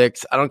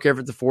 4.46. I don't care if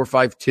it's a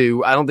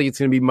 4.52. I don't think it's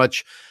going to be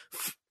much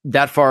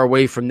that far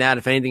away from that.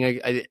 If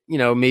anything,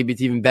 maybe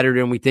it's even better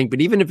than we think.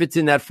 But even if it's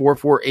in that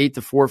 4.48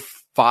 to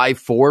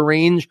 4.54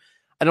 range,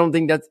 I don't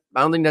think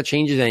that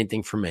changes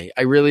anything for me.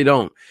 I really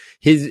don't.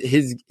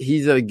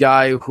 He's a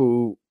guy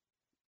who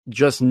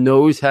just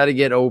knows how to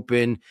get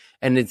open,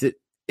 and it's an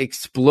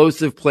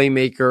explosive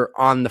playmaker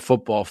on the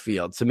football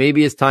field. So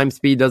maybe his time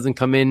speed doesn't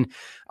come in.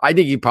 I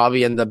think he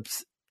probably ends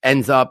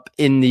up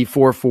in the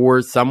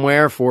 4.4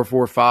 somewhere,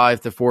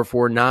 4.45 to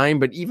 4.49.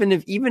 But even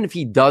if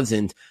he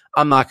doesn't,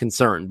 I'm not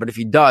concerned. But if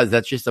he does,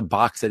 that's just a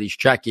box that he's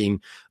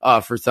checking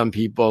for some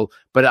people.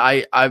 But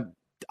I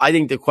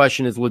think the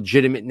question is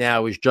legitimate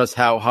now, is just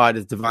how high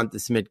does Devonta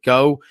Smith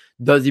go?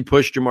 Does he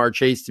push Ja'Marr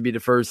Chase to be the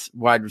first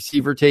wide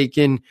receiver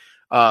taken?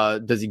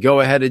 Does he go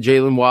ahead of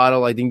Jalen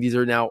Waddle? I think these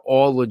are now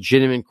all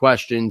legitimate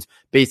questions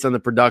based on the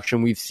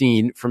production we've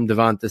seen from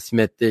Devonta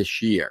Smith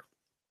this year.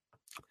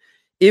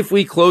 If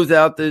we close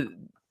out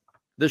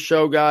the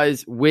show,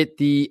 guys, with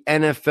the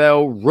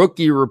NFL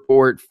rookie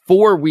report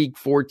for week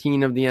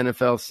 14 of the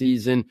NFL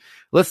season,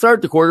 let's start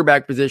at the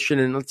quarterback position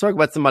and let's talk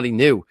about somebody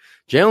new.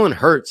 Jalen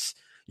Hurts,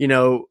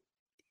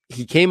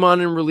 he came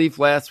on in relief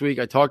last week.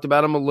 I talked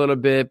about him a little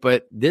bit,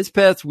 but this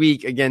past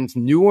week against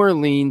New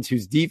Orleans,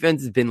 whose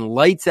defense has been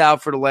lights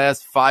out for the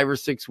last 5 or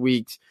 6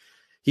 weeks,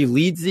 he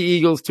leads the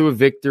Eagles to a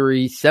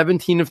victory,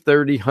 17 of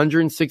 30,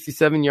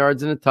 167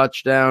 yards and a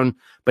touchdown,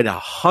 but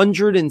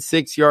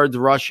 106 yards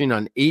rushing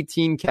on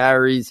 18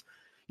 carries.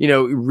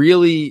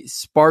 Really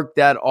sparked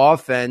that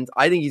offense.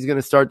 I think he's going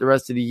to start the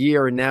rest of the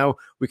year, and now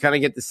we kind of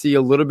get to see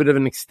a little bit of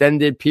an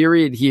extended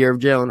period here of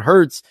Jalen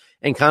Hurts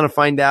and kind of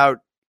find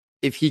out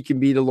if he can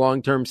be the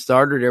long-term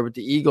starter there with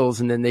the Eagles,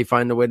 and then they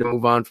find a way to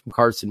move on from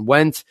Carson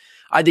Wentz.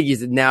 I think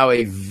he's now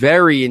a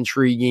very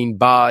intriguing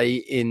buy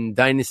in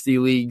dynasty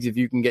leagues if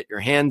you can get your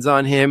hands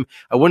on him.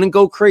 I wouldn't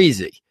go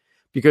crazy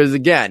because,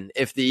 again,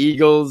 if the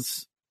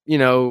Eagles,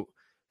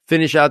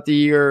 finish out the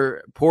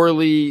year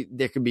poorly,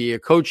 there could be a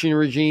coaching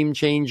regime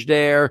change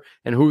there,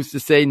 and who's to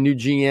say new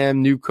GM,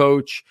 new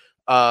coach,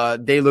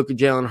 they look at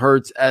Jalen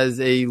Hurts as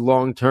a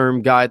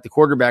long-term guy at the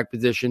quarterback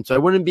position. So I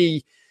wouldn't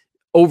be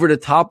over the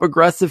top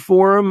aggressive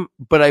for him,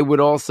 but I would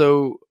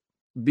also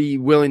be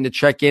willing to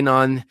check in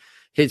on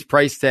his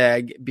price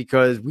tag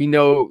because we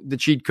know the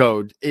cheat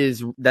code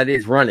is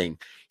running.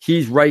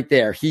 He's right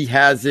there. He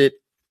has it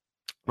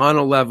on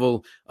a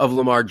level of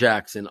Lamar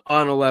Jackson,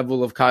 on a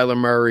level of Kyler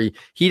Murray.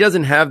 He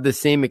doesn't have the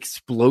same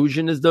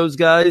explosion as those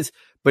guys,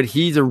 but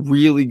he's a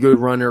really good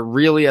runner,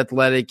 really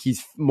athletic.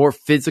 He's more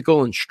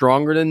physical and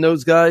stronger than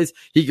those guys.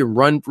 He can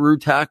run through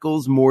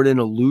tackles more than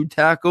elude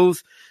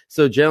tackles.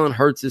 So Jalen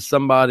Hurts is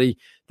somebody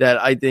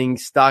that I think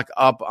stock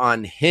up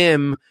on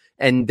him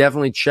and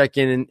definitely check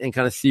in and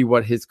kind of see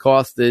what his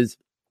cost is.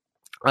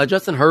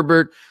 Justin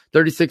Herbert,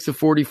 36 of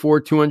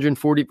 44,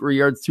 243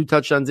 yards, 2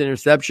 touchdowns,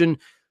 interception.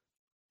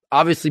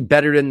 Obviously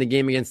better than the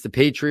game against the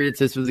Patriots.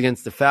 This was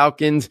against the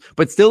Falcons,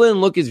 but still didn't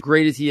look as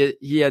great as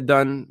he had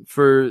done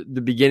for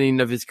the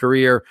beginning of his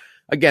career.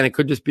 Again, it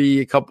could just be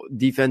a couple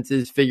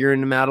defenses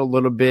figuring him out a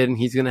little bit, and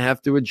he's going to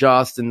have to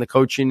adjust. And the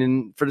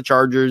coaching for the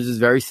Chargers is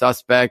very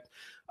suspect.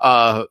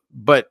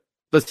 But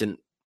listen,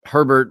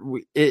 Herbert,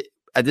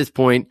 at this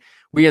point,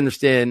 we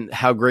understand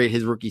how great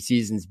his rookie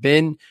season's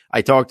been.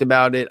 I talked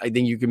about it. I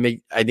think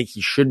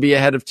he should be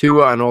ahead of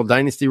Tua on all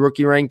dynasty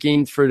rookie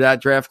rankings for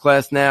that draft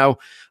class now.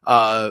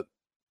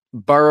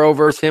 Burrow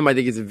versus him, I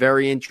think is a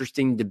very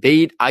interesting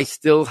debate. I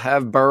still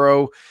have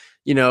Burrow,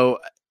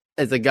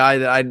 as a guy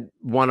that I'd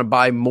want to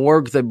buy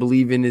more because I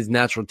believe in his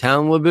natural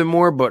talent a little bit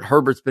more, but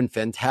Herbert's been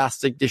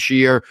fantastic this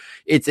year.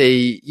 It's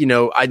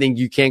I think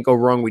you can't go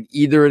wrong with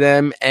either of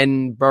them,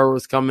 and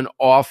Burrow's coming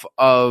off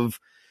of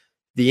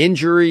the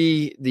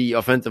injury. The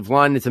offensive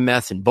line is a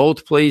mess in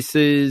both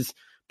places.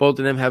 Both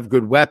of them have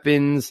good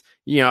weapons.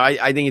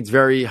 I think it's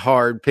very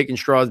hard picking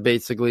straws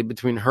basically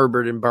between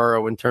Herbert and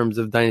Burrow in terms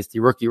of dynasty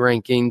rookie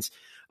rankings.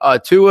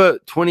 Tua,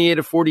 28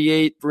 of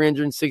 48,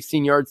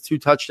 316 yards, 2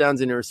 touchdowns,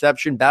 and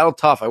interception. Battle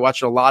tough. I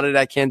watched a lot of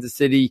that Kansas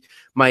City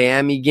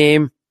Miami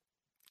game,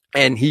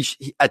 and he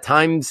at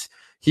times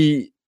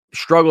he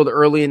struggled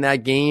early in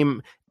that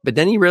game. But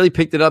then he really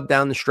picked it up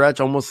down the stretch,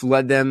 almost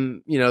led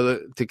them,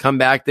 to come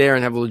back there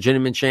and have a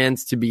legitimate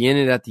chance to be in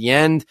it at the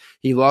end.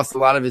 He lost a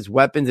lot of his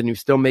weapons and he was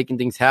still making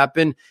things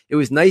happen. It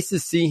was nice to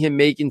see him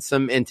making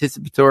some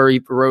anticipatory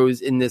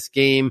throws in this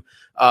game,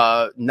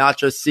 not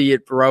just see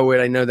it, throw it.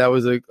 I know that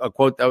was a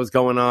quote that was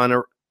going on,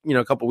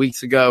 a couple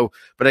weeks ago,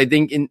 but I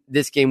think in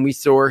this game we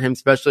saw him,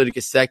 especially to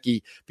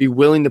Gesicki, be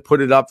willing to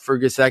put it up for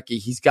Gesicki.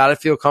 He's got to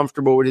feel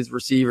comfortable with his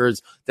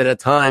receivers that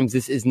at times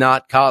this is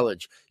not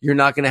college. You're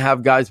not going to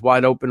have guys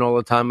wide open all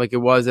the time like it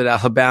was at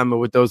Alabama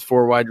with those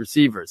 4 wide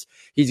receivers.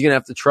 He's going to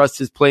have to trust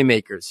his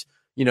playmakers.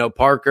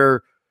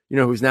 Parker,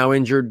 who's now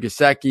injured,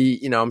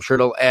 Gesicki, I'm sure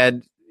they'll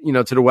add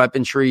to the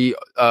weapon tree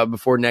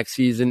before next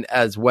season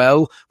as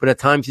well. But at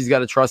times he's got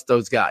to trust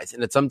those guys.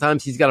 And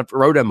sometimes he's got to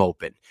throw them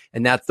open.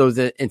 And that's those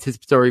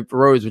anticipatory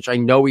throws, which I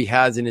know he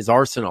has in his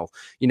arsenal.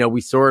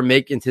 We saw him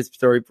make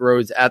anticipatory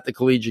throws at the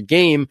collegiate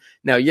game.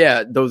 Now,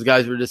 yeah, those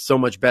guys were just so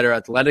much better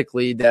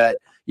athletically that,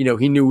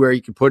 he knew where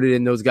he could put it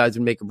and those guys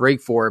would make a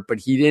break for it. But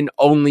he didn't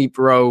only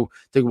throw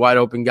to wide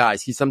open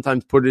guys. He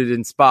sometimes put it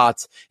in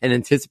spots and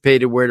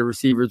anticipated where the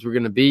receivers were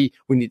going to be.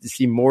 We need to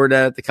see more of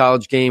that at the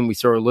college game. We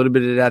saw a little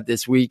bit of that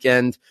this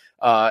weekend.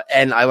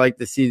 And I like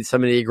to see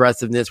some of the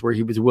aggressiveness where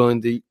he was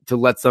willing to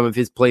let some of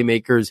his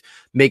playmakers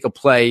make a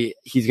play.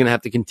 He's going to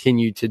have to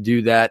continue to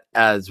do that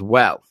as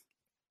well.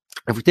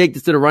 If we take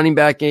this to the running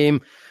back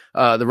game,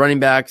 the running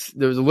backs,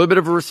 there was a little bit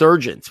of a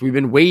resurgence. We've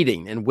been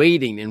waiting.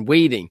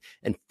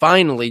 And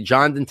finally,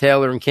 Jonathan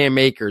Taylor and Cam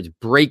Akers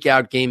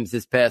breakout games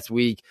this past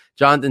week.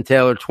 Jonathan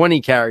Taylor, 20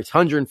 carries,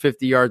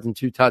 150 yards and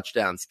 2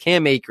 touchdowns.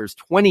 Cam Akers,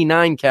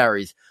 29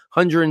 carries,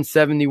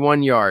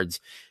 171 yards.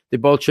 They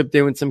both chipped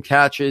in with some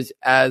catches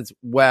as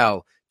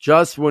well.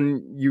 Just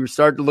when you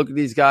start to look at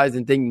these guys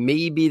and think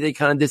maybe they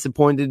kind of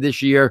disappointed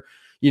this year,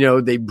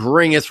 they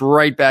bring us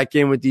right back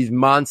in with these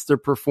monster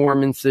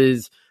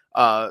performances.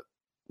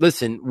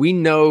 Listen, we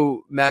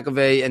know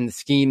McAvey and the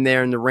scheme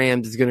there in the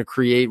Rams is going to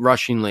create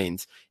rushing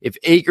lanes. If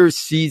Akers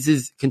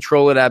seizes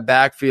control of that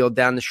backfield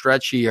down the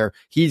stretch here,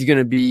 he's going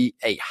to be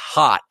a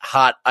hot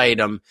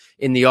item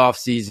in the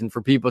offseason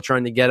for people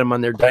trying to get him on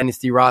their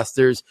dynasty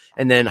rosters,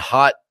 and then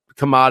hot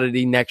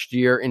commodity next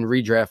year in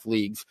redraft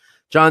leagues.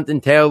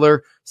 Jonathan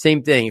Taylor,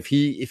 same thing. If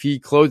he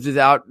closes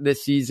out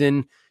this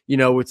season,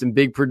 with some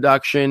big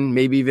production,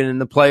 maybe even in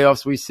the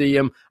playoffs we see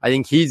him, I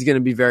think he's going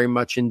to be very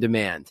much in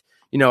demand.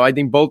 I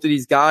think both of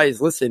these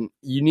guys, listen,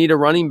 you need a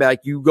running back.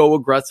 You go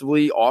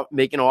aggressively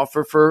make an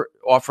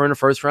offering a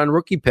first round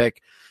rookie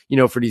pick,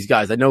 for these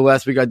guys. I know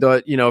last week I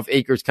thought, if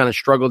Akers kind of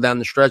struggled down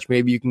the stretch,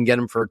 maybe you can get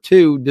him for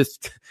 2.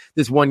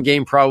 This one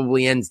game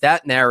probably ends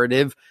that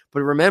narrative.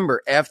 But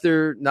remember,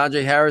 after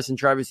Najee Harris and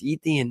Travis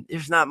Etienne,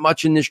 there's not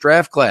much in this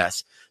draft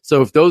class.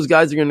 So if those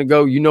guys are going to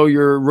go,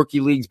 your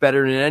rookie league's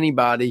better than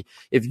anybody.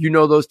 If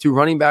those 2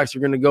 running backs are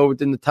going to go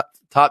within the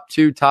top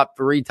 2, top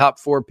 3, top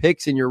 4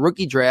 picks in your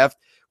rookie draft,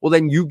 well,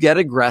 then you get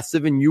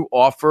aggressive and you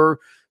offer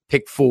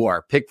pick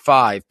 4, pick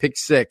 5, pick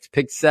 6,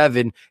 pick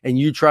 7, and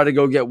you try to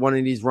go get one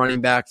of these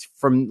running backs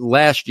from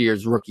last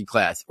year's rookie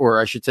class, or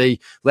I should say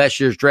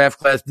last year's draft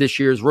class, this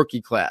year's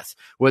rookie class,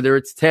 whether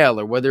it's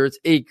Taylor, whether it's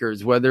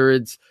Akers, whether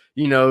it's,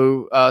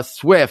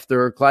 Swift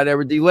or Clyde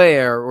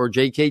Edwards-Helaire or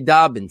J.K.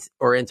 Dobbins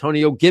or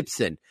Antonio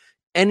Gibson.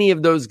 Any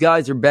of those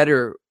guys are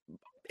better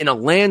in a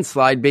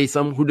landslide based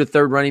on who the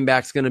third running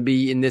back is going to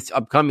be in this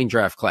upcoming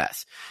draft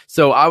class.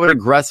 So I would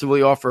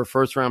aggressively offer a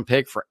first round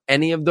pick for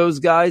any of those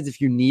guys if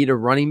you need a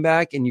running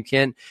back and you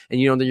can't, and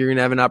you don't think you're going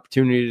to have an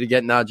opportunity to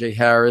get Najee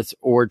Harris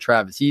or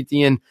Travis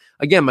Etienne.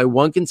 Again, my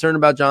one concern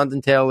about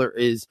Jonathan Taylor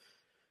is,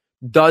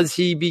 does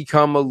he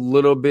become a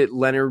little bit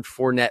Leonard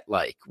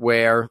Fournette-like,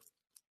 where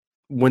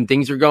when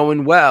things are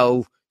going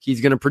well,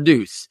 he's going to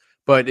produce.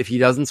 But if he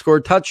doesn't score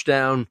a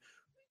touchdown,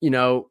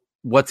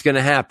 what's going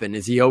to happen?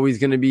 Is he always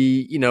going to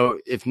be,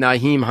 if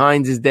Nyheim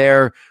Hines is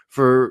there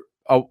for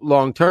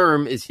long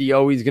term, is he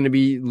always going to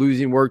be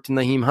losing work to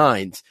Nyheim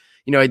Hines?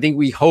 I think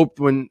we hoped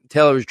when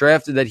Taylor was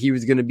drafted that he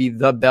was going to be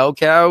the bell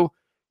cow.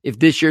 If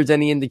this year's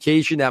any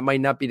indication, that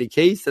might not be the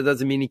case. That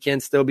doesn't mean he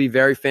can't still be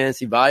very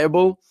fantasy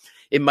viable.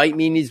 It might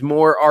mean he's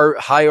more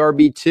high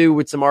RB2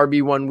 with some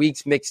RB1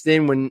 weeks mixed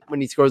in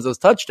when he scores those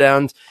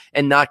touchdowns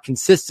and not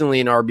consistently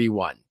an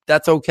RB1.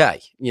 That's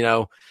okay,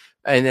 And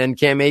then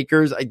Cam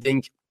Akers, I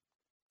think,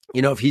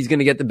 if he's going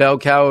to get the bell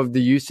cow of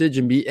the usage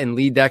and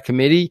lead that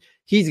committee,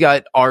 he's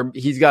got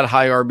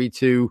high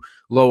RB2,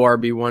 low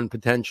RB1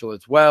 potential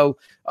as well.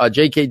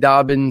 J.K.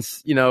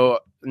 Dobbins,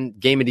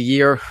 game of the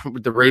year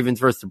with the Ravens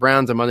versus the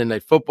Browns on Monday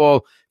Night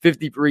Football,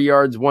 53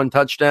 yards, 1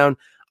 touchdown.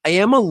 I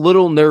am a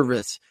little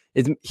nervous.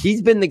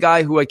 He's been the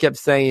guy who I kept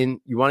saying,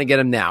 you want to get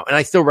him now. And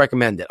I still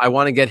recommend it. I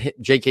want to get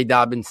J.K.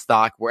 Dobbins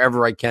stock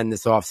wherever I can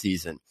this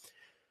offseason.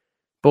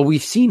 But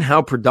we've seen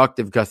how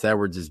productive Gus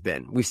Edwards has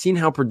been. We've seen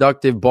how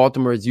productive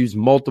Baltimore has used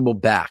multiple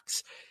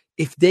backs.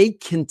 If they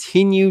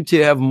continue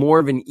to have more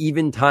of an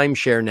even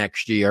timeshare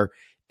next year,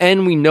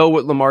 and we know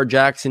what Lamar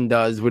Jackson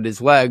does with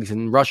his legs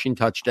and rushing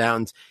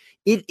touchdowns,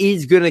 it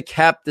is going to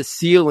cap the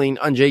ceiling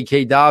on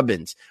J.K.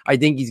 Dobbins. I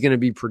think he's going to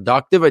be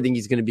productive. I think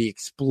he's going to be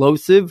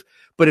explosive.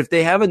 But if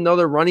they have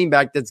another running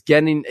back that's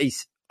getting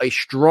a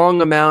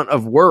strong amount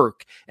of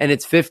work and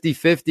it's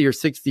 50-50 or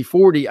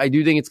 60-40, I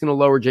do think it's going to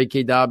lower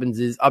J.K.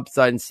 Dobbins'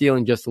 upside and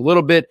ceiling just a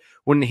little bit.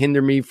 Wouldn't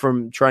hinder me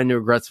from trying to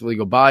aggressively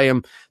go buy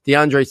him.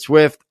 DeAndre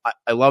Swift,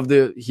 I love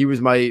he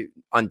was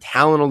on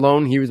talent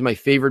alone, he was my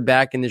favorite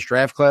back in this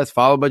draft class,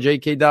 followed by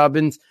J.K.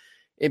 Dobbins.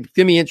 It's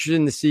going to be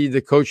interesting to see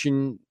the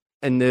coaching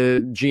and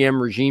the GM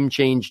regime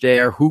change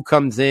there, who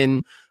comes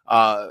in,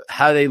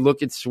 how they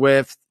look at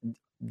Swift.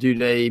 Do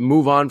they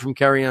move on from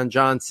Kerryon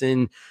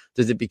Johnson?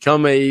 Does it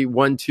become a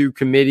 1-2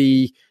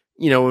 committee?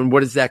 And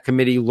what does that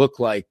committee look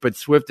like? But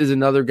Swift is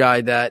another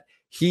guy that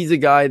he's a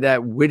guy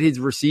that with his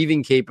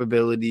receiving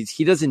capabilities,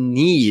 he doesn't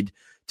need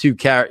to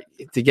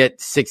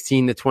get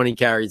 16 to 20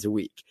 carries a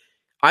week.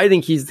 I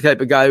think he's the type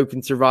of guy who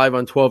can survive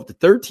on 12 to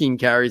 13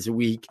 carries a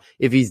week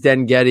if he's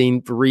then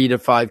getting 3 to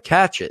 5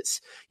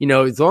 catches.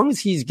 As long as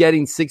he's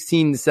getting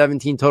 16 to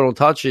 17 total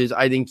touches,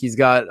 I think he's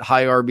got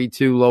high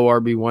RB2, low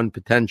RB1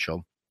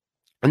 potential.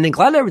 And then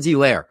Clyde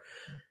Edwards-Helaire,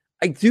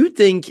 I do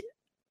think,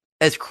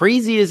 as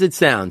crazy as it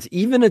sounds,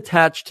 even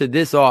attached to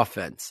this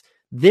offense,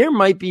 there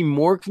might be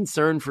more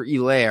concern for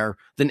Helaire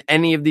than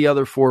any of the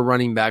other 4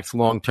 running backs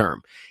long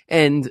term.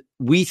 And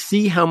we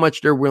see how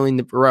much they're willing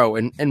to throw.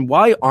 And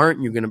why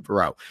aren't you going to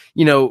throw?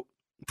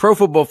 Pro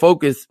Football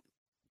Focus,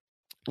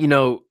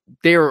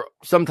 they're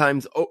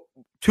sometimes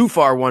too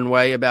far one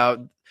way about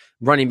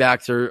running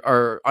backs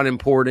are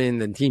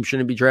unimportant and teams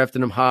shouldn't be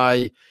drafting them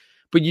high.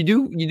 But you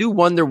do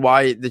wonder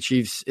why the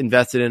Chiefs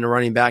invested in a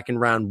running back in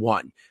round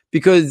 1,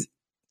 because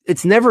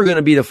it's never going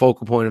to be the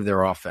focal point of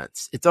their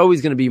offense. It's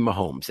always going to be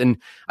Mahomes. And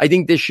I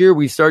think this year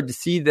we started to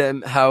see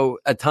them how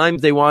at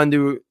times they wanted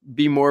to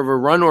be more of a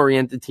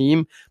run-oriented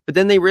team, but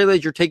then they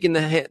realized you're taking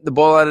the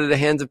ball out of the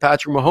hands of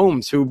Patrick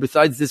Mahomes, who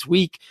besides this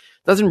week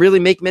doesn't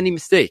really make many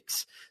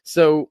mistakes.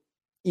 So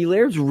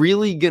Helaire's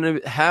really going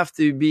to have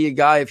to be a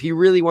guy, if he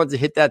really wants to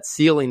hit that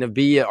ceiling of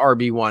be a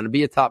RB1,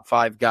 be a top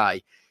 5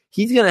 guy,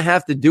 he's going to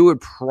have to do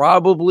it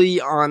probably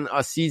on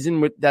a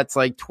season that's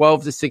like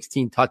 12 to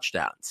 16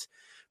 touchdowns,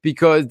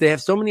 because they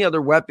have so many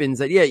other weapons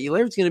that,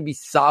 Helaire's going to be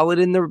solid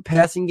in the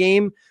passing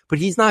game, but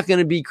he's not going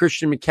to be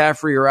Christian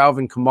McCaffrey or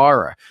Alvin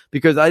Kamara,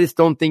 because I just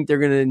don't think they're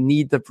going to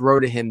need to throw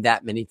to him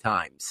that many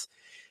times.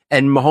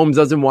 And Mahomes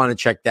doesn't want to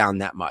check down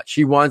that much.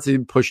 He wants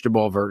to push the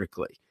ball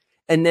vertically.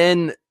 And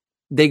then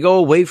they go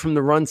away from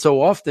the run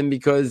so often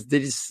because they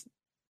just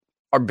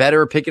are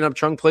better at picking up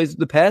chunk plays with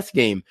the pass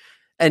game.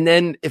 And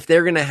then if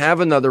they're going to have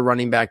another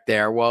running back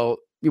there, well,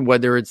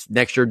 whether it's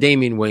next year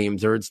Damian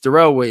Williams or it's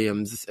Darrell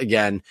Williams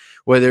again,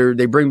 whether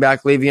they bring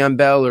back Le'Veon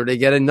Bell or they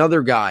get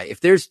another guy, if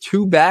there's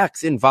 2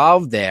 backs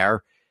involved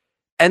there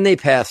and they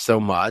pass so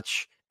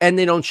much and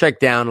they don't check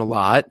down a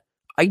lot,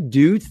 I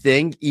do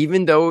think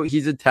even though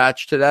he's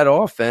attached to that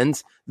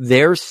offense,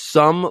 there's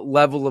some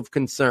level of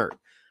concern.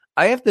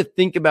 I have to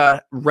think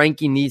about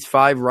ranking these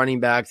 5 running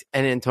backs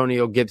and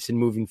Antonio Gibson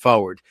moving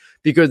forward,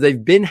 because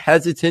they've been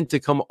hesitant to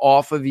come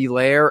off of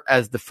Helaire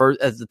as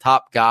the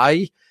top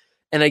guy.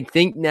 And I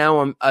think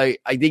now I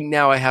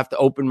have to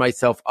open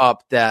myself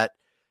up that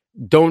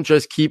don't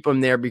just keep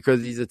him there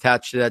because he's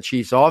attached to that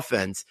Chiefs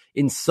offense.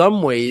 In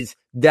some ways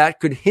that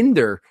could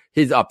hinder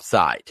his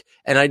upside.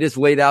 And I just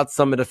laid out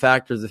some of the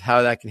factors of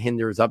how that can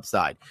hinder his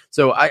upside.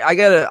 So I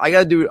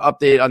gotta do an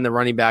update on the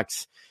running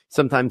backs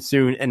sometime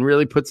soon and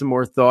really put some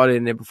more thought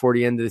in it before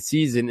the end of the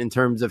season in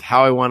terms of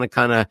how I want to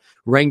kind of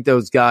rank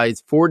those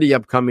guys for the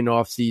upcoming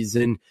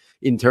offseason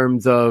in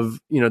terms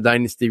of,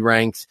 dynasty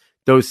ranks,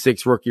 those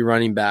 6 rookie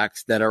running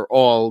backs that are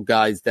all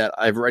guys that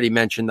I've already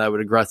mentioned I would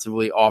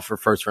aggressively offer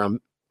first round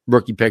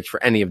rookie picks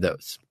for any of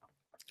those.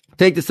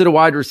 Take this to the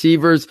wide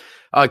receivers.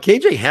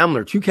 KJ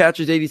Hamler, 2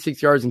 catches,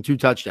 86 yards, and 2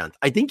 touchdowns.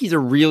 I think he's a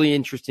really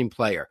interesting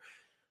player.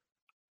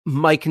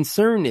 My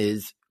concern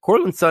is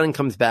Cortland Sutton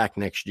comes back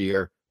next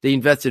year. They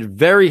invested a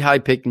very high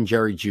pick in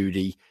Jerry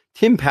Jeudy.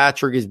 Tim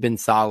Patrick has been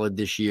solid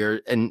this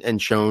year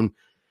and shown,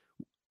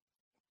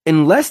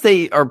 unless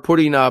they are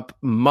putting up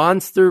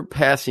monster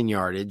passing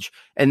yardage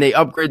and they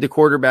upgrade the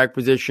quarterback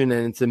position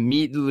and it's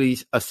immediately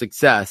a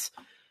success.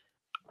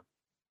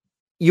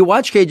 You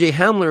watch KJ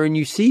Hamler and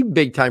you see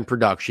big time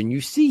production.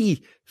 You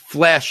see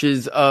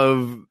flashes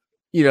of,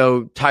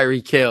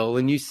 Tyreek Hill,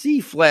 and you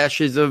see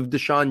flashes of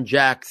Deshaun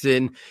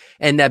Jackson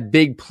and that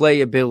big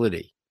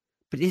playability.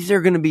 But is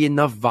there going to be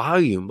enough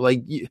volume?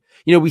 Like,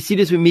 we see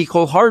this with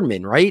Mecole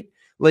Hardman, right?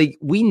 Like,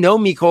 we know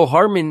Mecole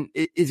Hardman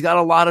has got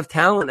a lot of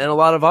talent and a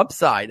lot of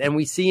upside, and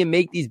we see him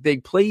make these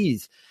big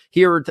plays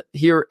here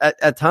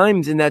at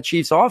times in that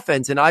Chiefs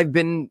offense. And I've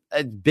been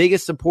as big a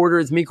supporter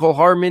as Mecole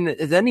Hardman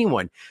as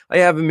anyone. I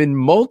have him in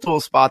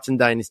multiple spots in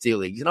dynasty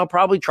leagues, and I'll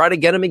probably try to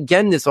get him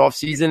again this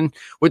offseason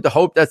with the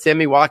hope that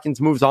Sammy Watkins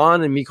moves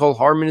on and Mecole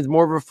Hardman is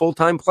more of a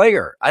full-time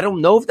player. I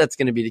don't know if that's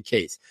going to be the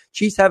case.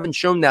 Chiefs haven't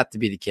shown that to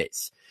be the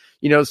case.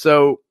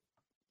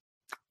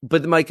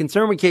 But my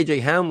concern with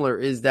KJ Hamler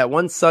is that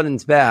once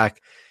Sutton's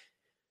back,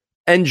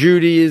 and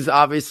Judy is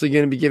obviously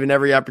going to be given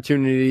every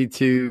opportunity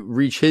to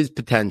reach his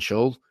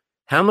potential.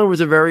 Hamler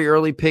was a very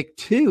early pick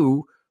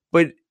too,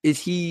 but is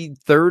he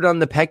third on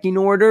the pecking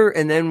order?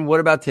 And then what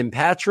about Tim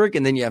Patrick?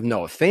 And then you have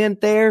Noah Fant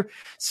there.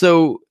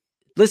 So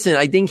listen,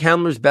 I think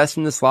Hamler's best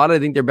in the slot. I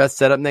think their best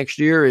setup next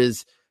year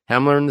is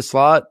Hamler in the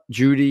slot,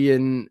 Judy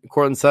and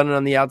Courtland Sutton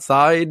on the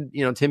outside.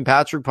 Tim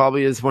Patrick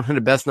probably is one of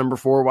the best number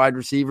 4 wide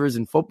receivers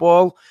in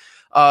football.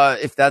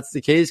 If that's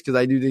the case, because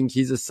I do think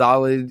he's a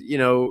solid,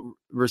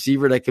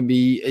 receiver that can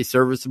be a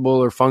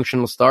serviceable or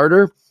functional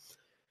starter.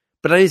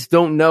 But I just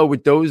don't know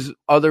with those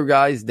other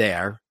guys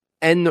there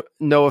and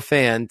Noah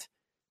Fant,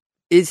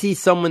 is he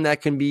someone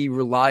that can be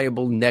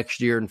reliable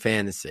next year in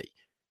fantasy?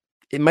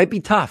 It might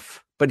be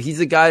tough, but he's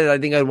a guy that I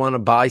think I'd want to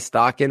buy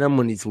stock in him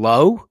when he's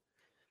low,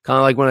 kind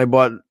of like when I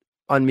bought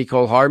on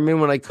Mecole Hardman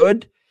when I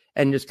could,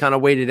 and just kind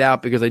of wait it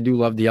out because I do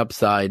love the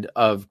upside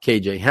of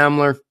KJ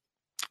Hamler.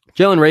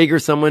 Jalen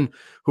Reagor, someone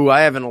who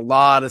I have in a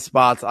lot of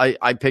spots.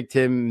 I picked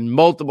him in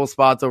multiple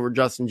spots over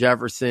Justin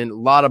Jefferson. A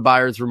lot of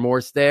buyer's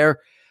remorse there.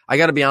 I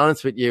got to be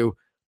honest with you.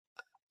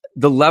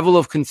 The level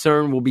of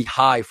concern will be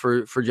high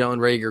for Jalen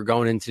Reagor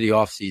going into the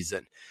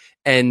offseason.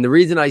 And the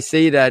reason I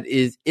say that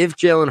is if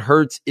Jalen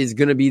Hurts is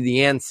going to be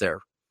the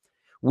answer,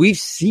 we've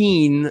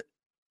seen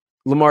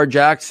Lamar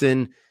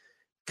Jackson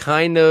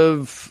kind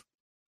of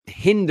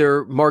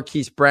hinder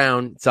Marquise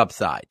Brown's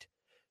upside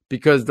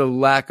because the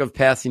lack of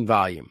passing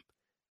volume.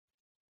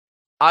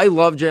 I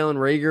love Jalen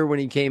Reagor when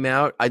he came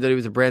out. I thought he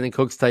was a Brandon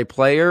Cooks type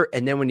player.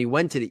 And then when he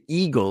went to the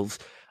Eagles,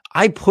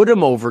 I put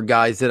him over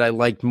guys that I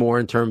liked more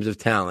in terms of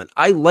talent.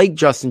 I like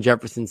Justin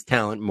Jefferson's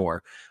talent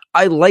more.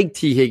 I like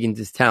T.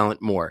 Higgins'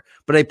 talent more.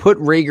 But I put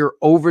Reagor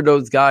over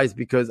those guys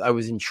because I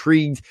was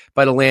intrigued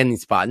by the landing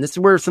spot. And this is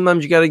where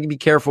sometimes you got to be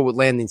careful with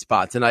landing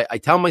spots. And I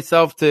tell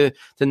myself to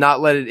not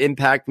let it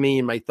impact me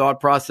and my thought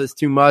process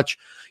too much.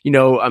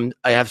 I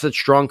have such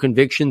strong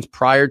convictions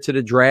prior to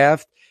the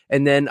draft.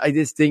 And then I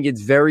just think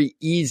it's very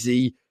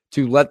easy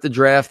to let the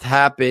draft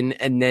happen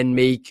and then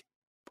make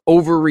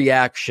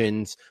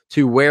overreactions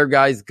to where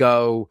guys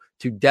go,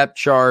 to depth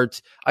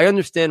charts. I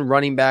understand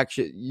running back,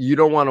 you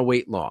don't want to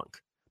wait long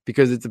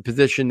because it's a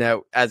position that,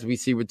 as we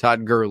see with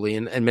Todd Gurley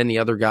and many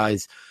other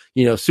guys,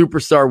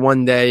 superstar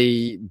one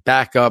day,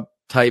 backup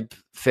type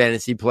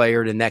fantasy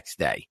player the next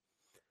day.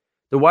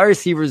 The wide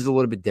receiver is a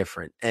little bit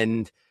different.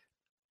 And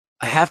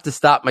I have to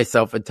stop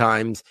myself at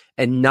times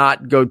and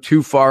not go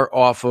too far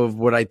off of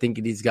what I think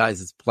of these guys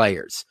as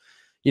players.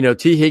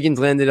 T. Higgins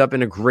landed up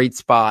in a great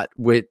spot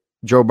with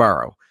Joe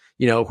Burrow.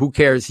 Who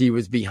cares? He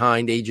was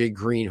behind AJ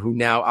Green, who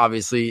now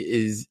obviously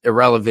is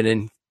irrelevant,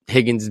 and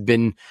Higgins has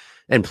been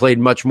and played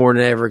much more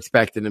than I ever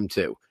expected him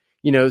to.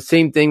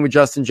 Same thing with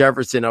Justin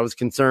Jefferson. I was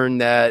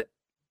concerned that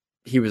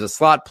he was a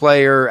slot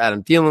player.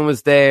 Adam Thielen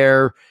was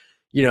there.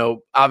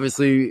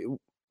 Obviously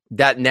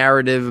that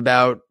narrative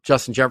about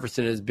Justin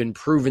Jefferson has been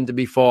proven to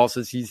be false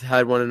as he's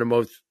had one of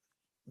the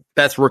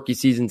best rookie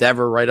seasons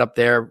ever, right up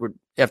there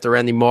after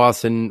Randy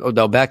Moss and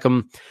Odell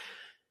Beckham.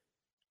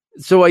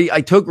 So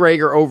I took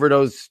Reagor over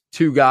those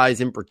two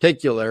guys in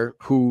particular,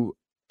 who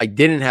I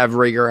didn't have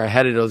Reagor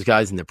ahead of those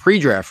guys in the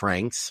pre-draft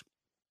ranks.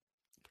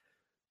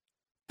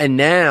 And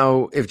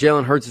now if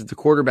Jalen Hurts is the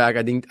quarterback,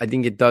 I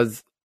think it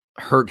does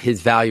hurt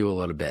his value a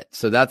little bit.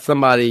 So that's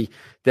somebody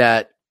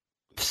that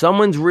if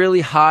someone's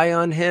really high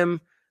on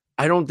him,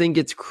 I don't think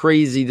it's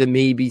crazy to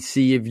maybe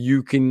see if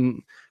you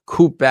can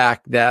coop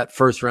back that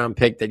first round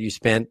pick that you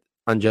spent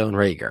on Jalen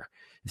Reagor.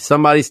 If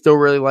somebody still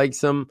really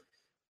likes him,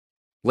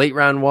 late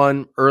round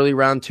 1, early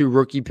round 2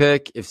 rookie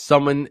pick, if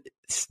someone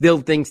still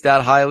thinks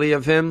that highly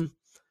of him,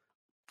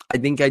 I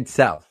think I'd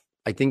sell.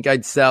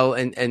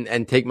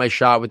 And take my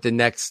shot with the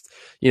next,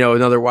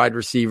 another wide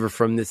receiver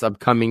from this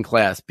upcoming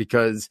class,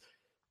 because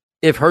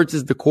if Hurts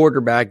is the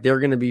quarterback, they're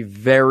going to be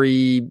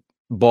very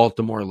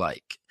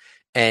Baltimore-like.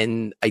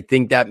 And I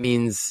think that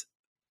means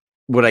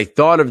what I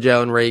thought of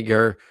Jalen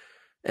Reagor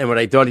and what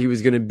I thought he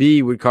was going to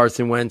be with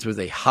Carson Wentz was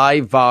a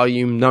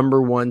high-volume,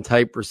 number 1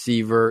 type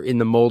receiver in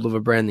the mold of a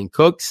Brandon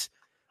Cooks.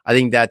 I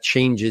think that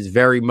changes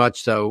very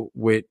much so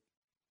with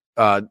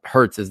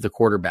Hurts as the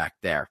quarterback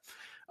there.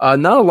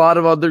 Not a lot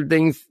of other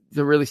things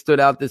that really stood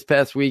out this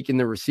past week in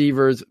the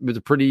receivers. It was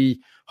a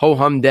pretty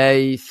ho-hum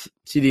day.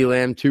 CeeDee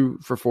Lamb, 2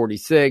 for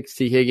 46.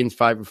 T. Higgins,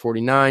 5 for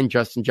 49.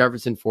 Justin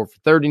Jefferson, 4 for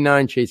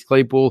 39. Chase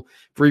Claypool,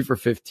 3 for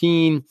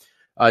 15.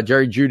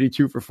 Jerry Jeudy,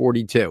 2 for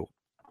 42.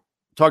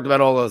 Talked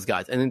about all those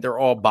guys. I think they're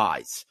all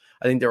buys.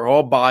 I think they're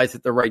all buys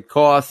at the right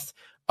cost.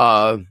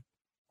 If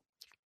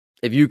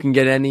you can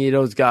get any of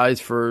those guys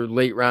for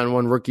late round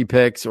 1 rookie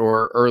picks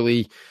or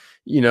early,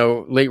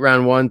 late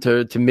round 1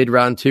 to mid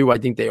round 2, I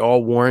think they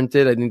all warrant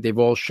it. I think they've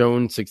all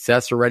shown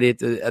success already at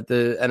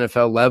the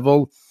NFL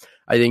level.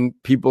 I think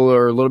people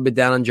are a little bit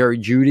down on Jerry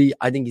Jeudy.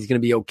 I think he's going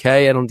to be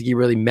okay. I don't think he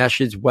really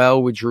meshes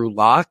well with Drew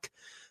Lock.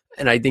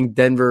 And I think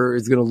Denver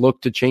is going to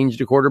look to change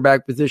the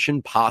quarterback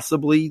position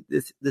possibly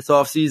this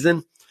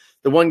offseason.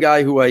 The one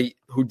guy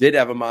who did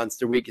have a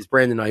monster week is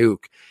Brandon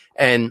Ayuk.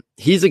 And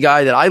he's a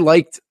guy that I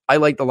liked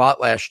a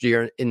lot last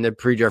year in the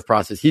pre-draft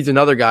process. He's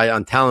another guy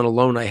on talent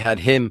alone. I had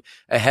him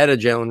ahead of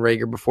Jalen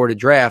Reagor before the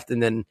draft.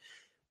 And then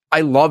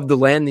I loved the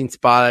landing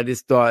spot. I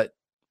just thought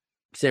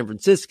San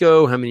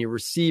Francisco, how many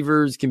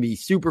receivers can be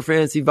super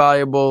fantasy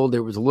viable?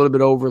 There was a little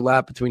bit of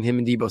overlap between him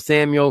and Deebo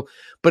Samuel.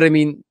 But I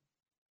mean,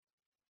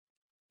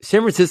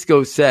 San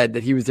Francisco said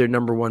that he was their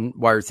number 1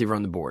 wide receiver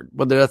on the board.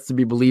 Whether that's to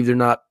be believed or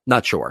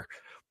not sure.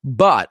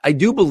 But I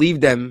do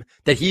believe them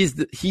that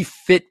he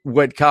fit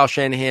what Kyle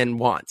Shanahan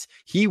wants.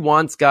 He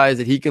wants guys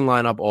that he can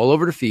line up all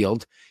over the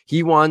field.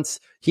 He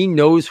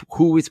knows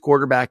who his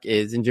quarterback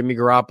is in Jimmy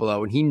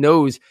Garoppolo, and he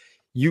knows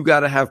you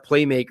got to have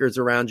playmakers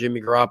around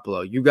Jimmy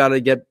Garoppolo. You got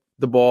to get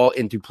the ball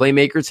into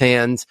playmakers'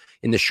 hands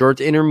in the short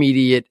to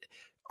intermediate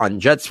on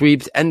jet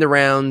sweeps, end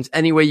arounds,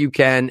 any way you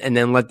can, and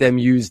then let them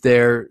use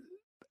their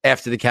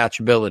after the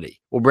catch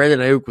ability. Well, Brandon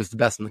Ayuk was the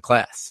best in the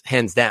class,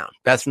 hands down.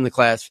 Best in the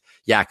class,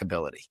 yak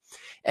ability.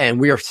 And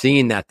we are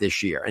seeing that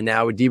this year. And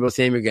now with Deebo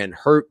Samuel getting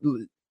hurt,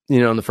 in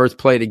the first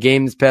play of the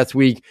game this past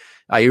week,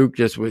 Ayuk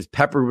just was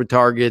peppered with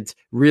targets.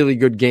 Really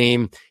good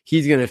game.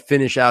 He's going to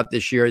finish out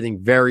this year, I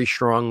think, very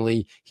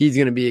strongly. He's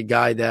going to be a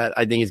guy that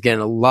I think is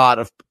getting a lot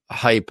of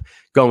hype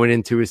going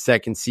into his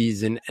second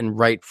season, and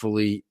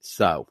rightfully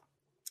so.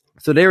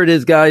 So there it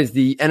is, guys.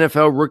 The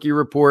NFL Rookie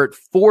Report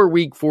for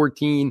Week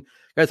 14.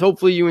 Guys,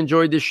 hopefully you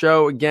enjoyed this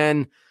show.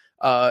 Again,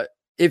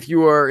 if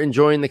you are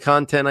enjoying the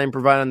content I'm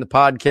providing on the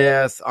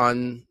podcast,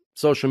 on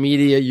social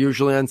media,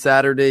 usually on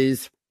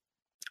Saturdays,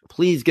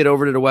 please get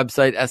over to the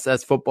website,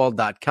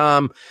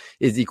 ssfootball.com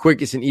is the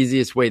quickest and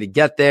easiest way to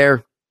get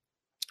there.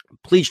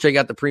 Please check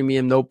out the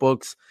premium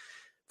notebooks.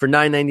 For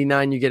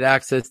 $9.99, you get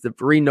access to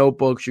 3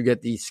 notebooks. You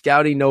get the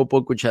scouting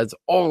notebook, which has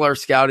all our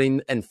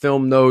scouting and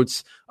film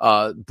notes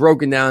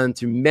broken down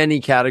into many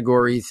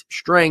categories: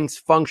 strengths,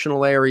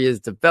 functional areas,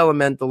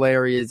 developmental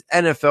areas,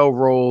 NFL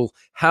role,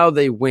 how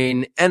they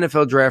win,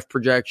 NFL draft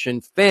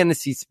projection,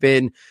 fantasy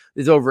spin.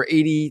 There's over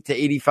 80 to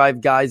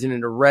 85 guys in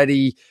it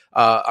already.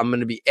 I'm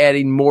going to be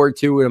adding more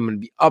to it. I'm going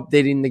to be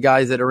updating the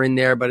guys that are in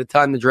there. By the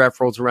time the draft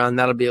rolls around,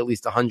 that'll be at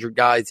least 100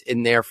 guys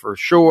in there for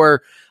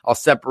sure. I'll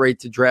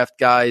separate the draft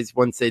guys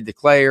once they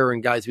declare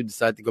and guys who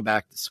decide to go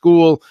back to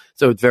school.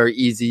 So it's very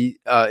easy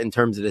in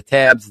terms of the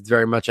tabs. It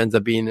very much ends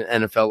up being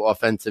an NFL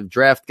offensive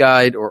draft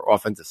guide, or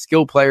offensive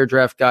skill player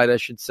draft guide, I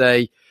should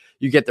say.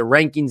 You get the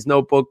rankings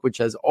notebook, which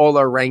has all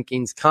our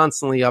rankings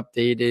constantly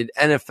updated,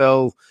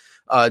 NFL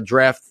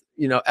draft,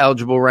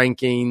 eligible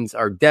rankings,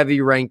 our Devy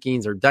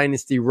rankings, our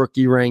dynasty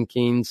rookie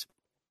rankings,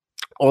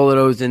 all of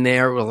those in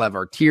there. We'll have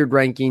our tiered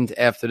rankings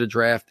after the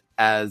draft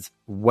as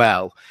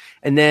well.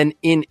 And then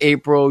in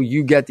April,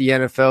 you get the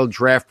NFL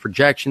draft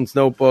projections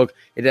notebook.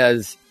 It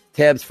has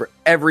tabs for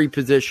every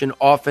position,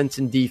 offense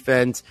and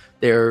defense,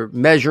 their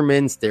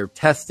measurements, their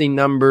testing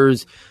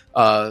numbers,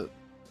 a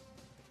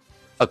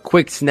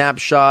quick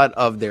snapshot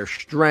of their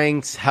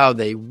strengths, how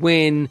they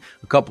win,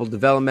 a couple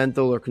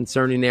developmental or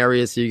concerning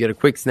areas, so you get a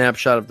quick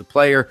snapshot of the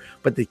player.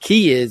 But the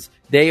key is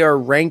they are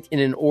ranked in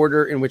an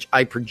order in which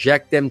I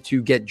project them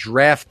to get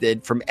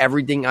drafted from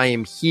everything I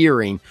am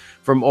hearing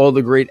from all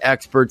the great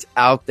experts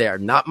out there.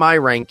 Not my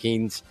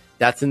rankings.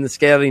 That's in the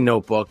scouting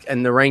notebook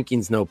and the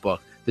rankings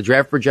notebook. The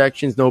draft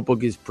projections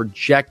notebook is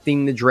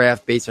projecting the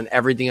draft based on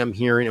everything I'm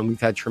hearing, and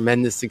we've had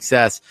tremendous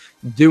success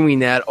doing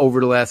that over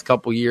the last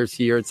couple years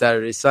here at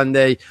Saturday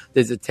Sunday.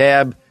 There's a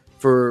tab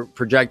for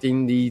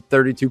projecting the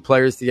 32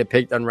 players to get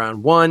picked on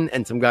round 1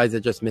 and some guys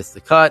that just missed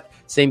the cut.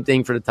 Same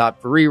thing for the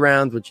top 3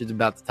 rounds, which is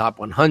about the top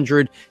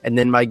 100. And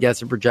then my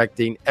guess of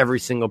projecting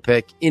every single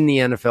pick in the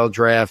NFL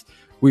draft.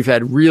 We've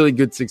had really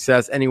good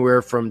success,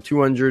 anywhere from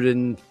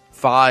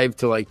 205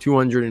 to like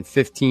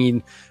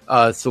 215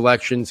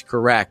 selections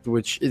correct,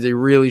 which is a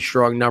really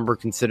strong number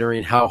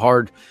considering how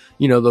hard,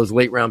 those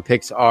late round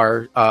picks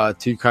are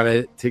to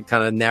kind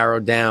of narrow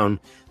down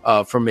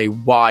from a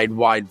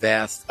wide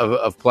vast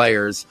of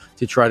players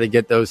to try to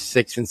get those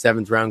 6th and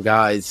 7th round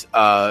guys.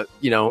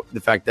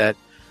 The fact that,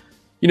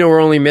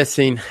 we're only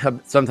missing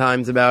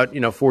sometimes about,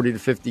 40 to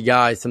 50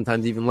 guys,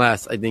 sometimes even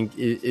less, I think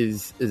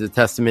is a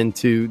testament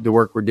to the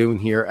work we're doing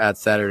here at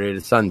Saturday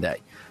to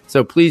Sunday.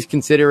 So please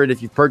consider it.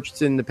 If you've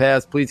purchased it in the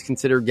past, please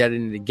consider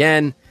getting it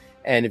again.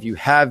 And if you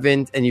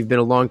haven't and you've been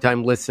a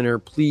long-time listener,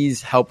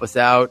 please help us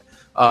out.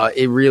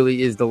 It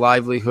really is the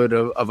livelihood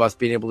of us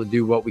being able to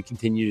do what we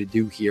continue to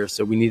do here.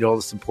 So we need all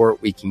the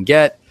support we can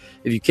get.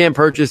 If you can't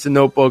purchase the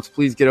notebooks,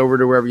 please get over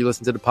to wherever you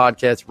listen to the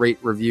podcast, rate,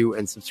 review,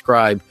 and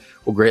subscribe.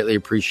 We'll greatly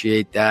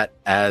appreciate that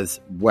as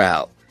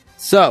well.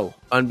 So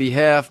on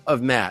behalf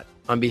of Matt,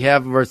 on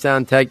behalf of our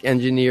sound tech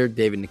engineer,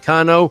 David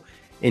Nicano,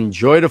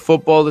 enjoy the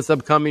football this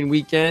upcoming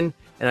weekend.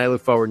 And I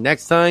look forward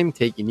next time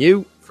taking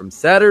you from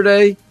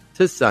Saturday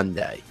to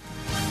Sunday.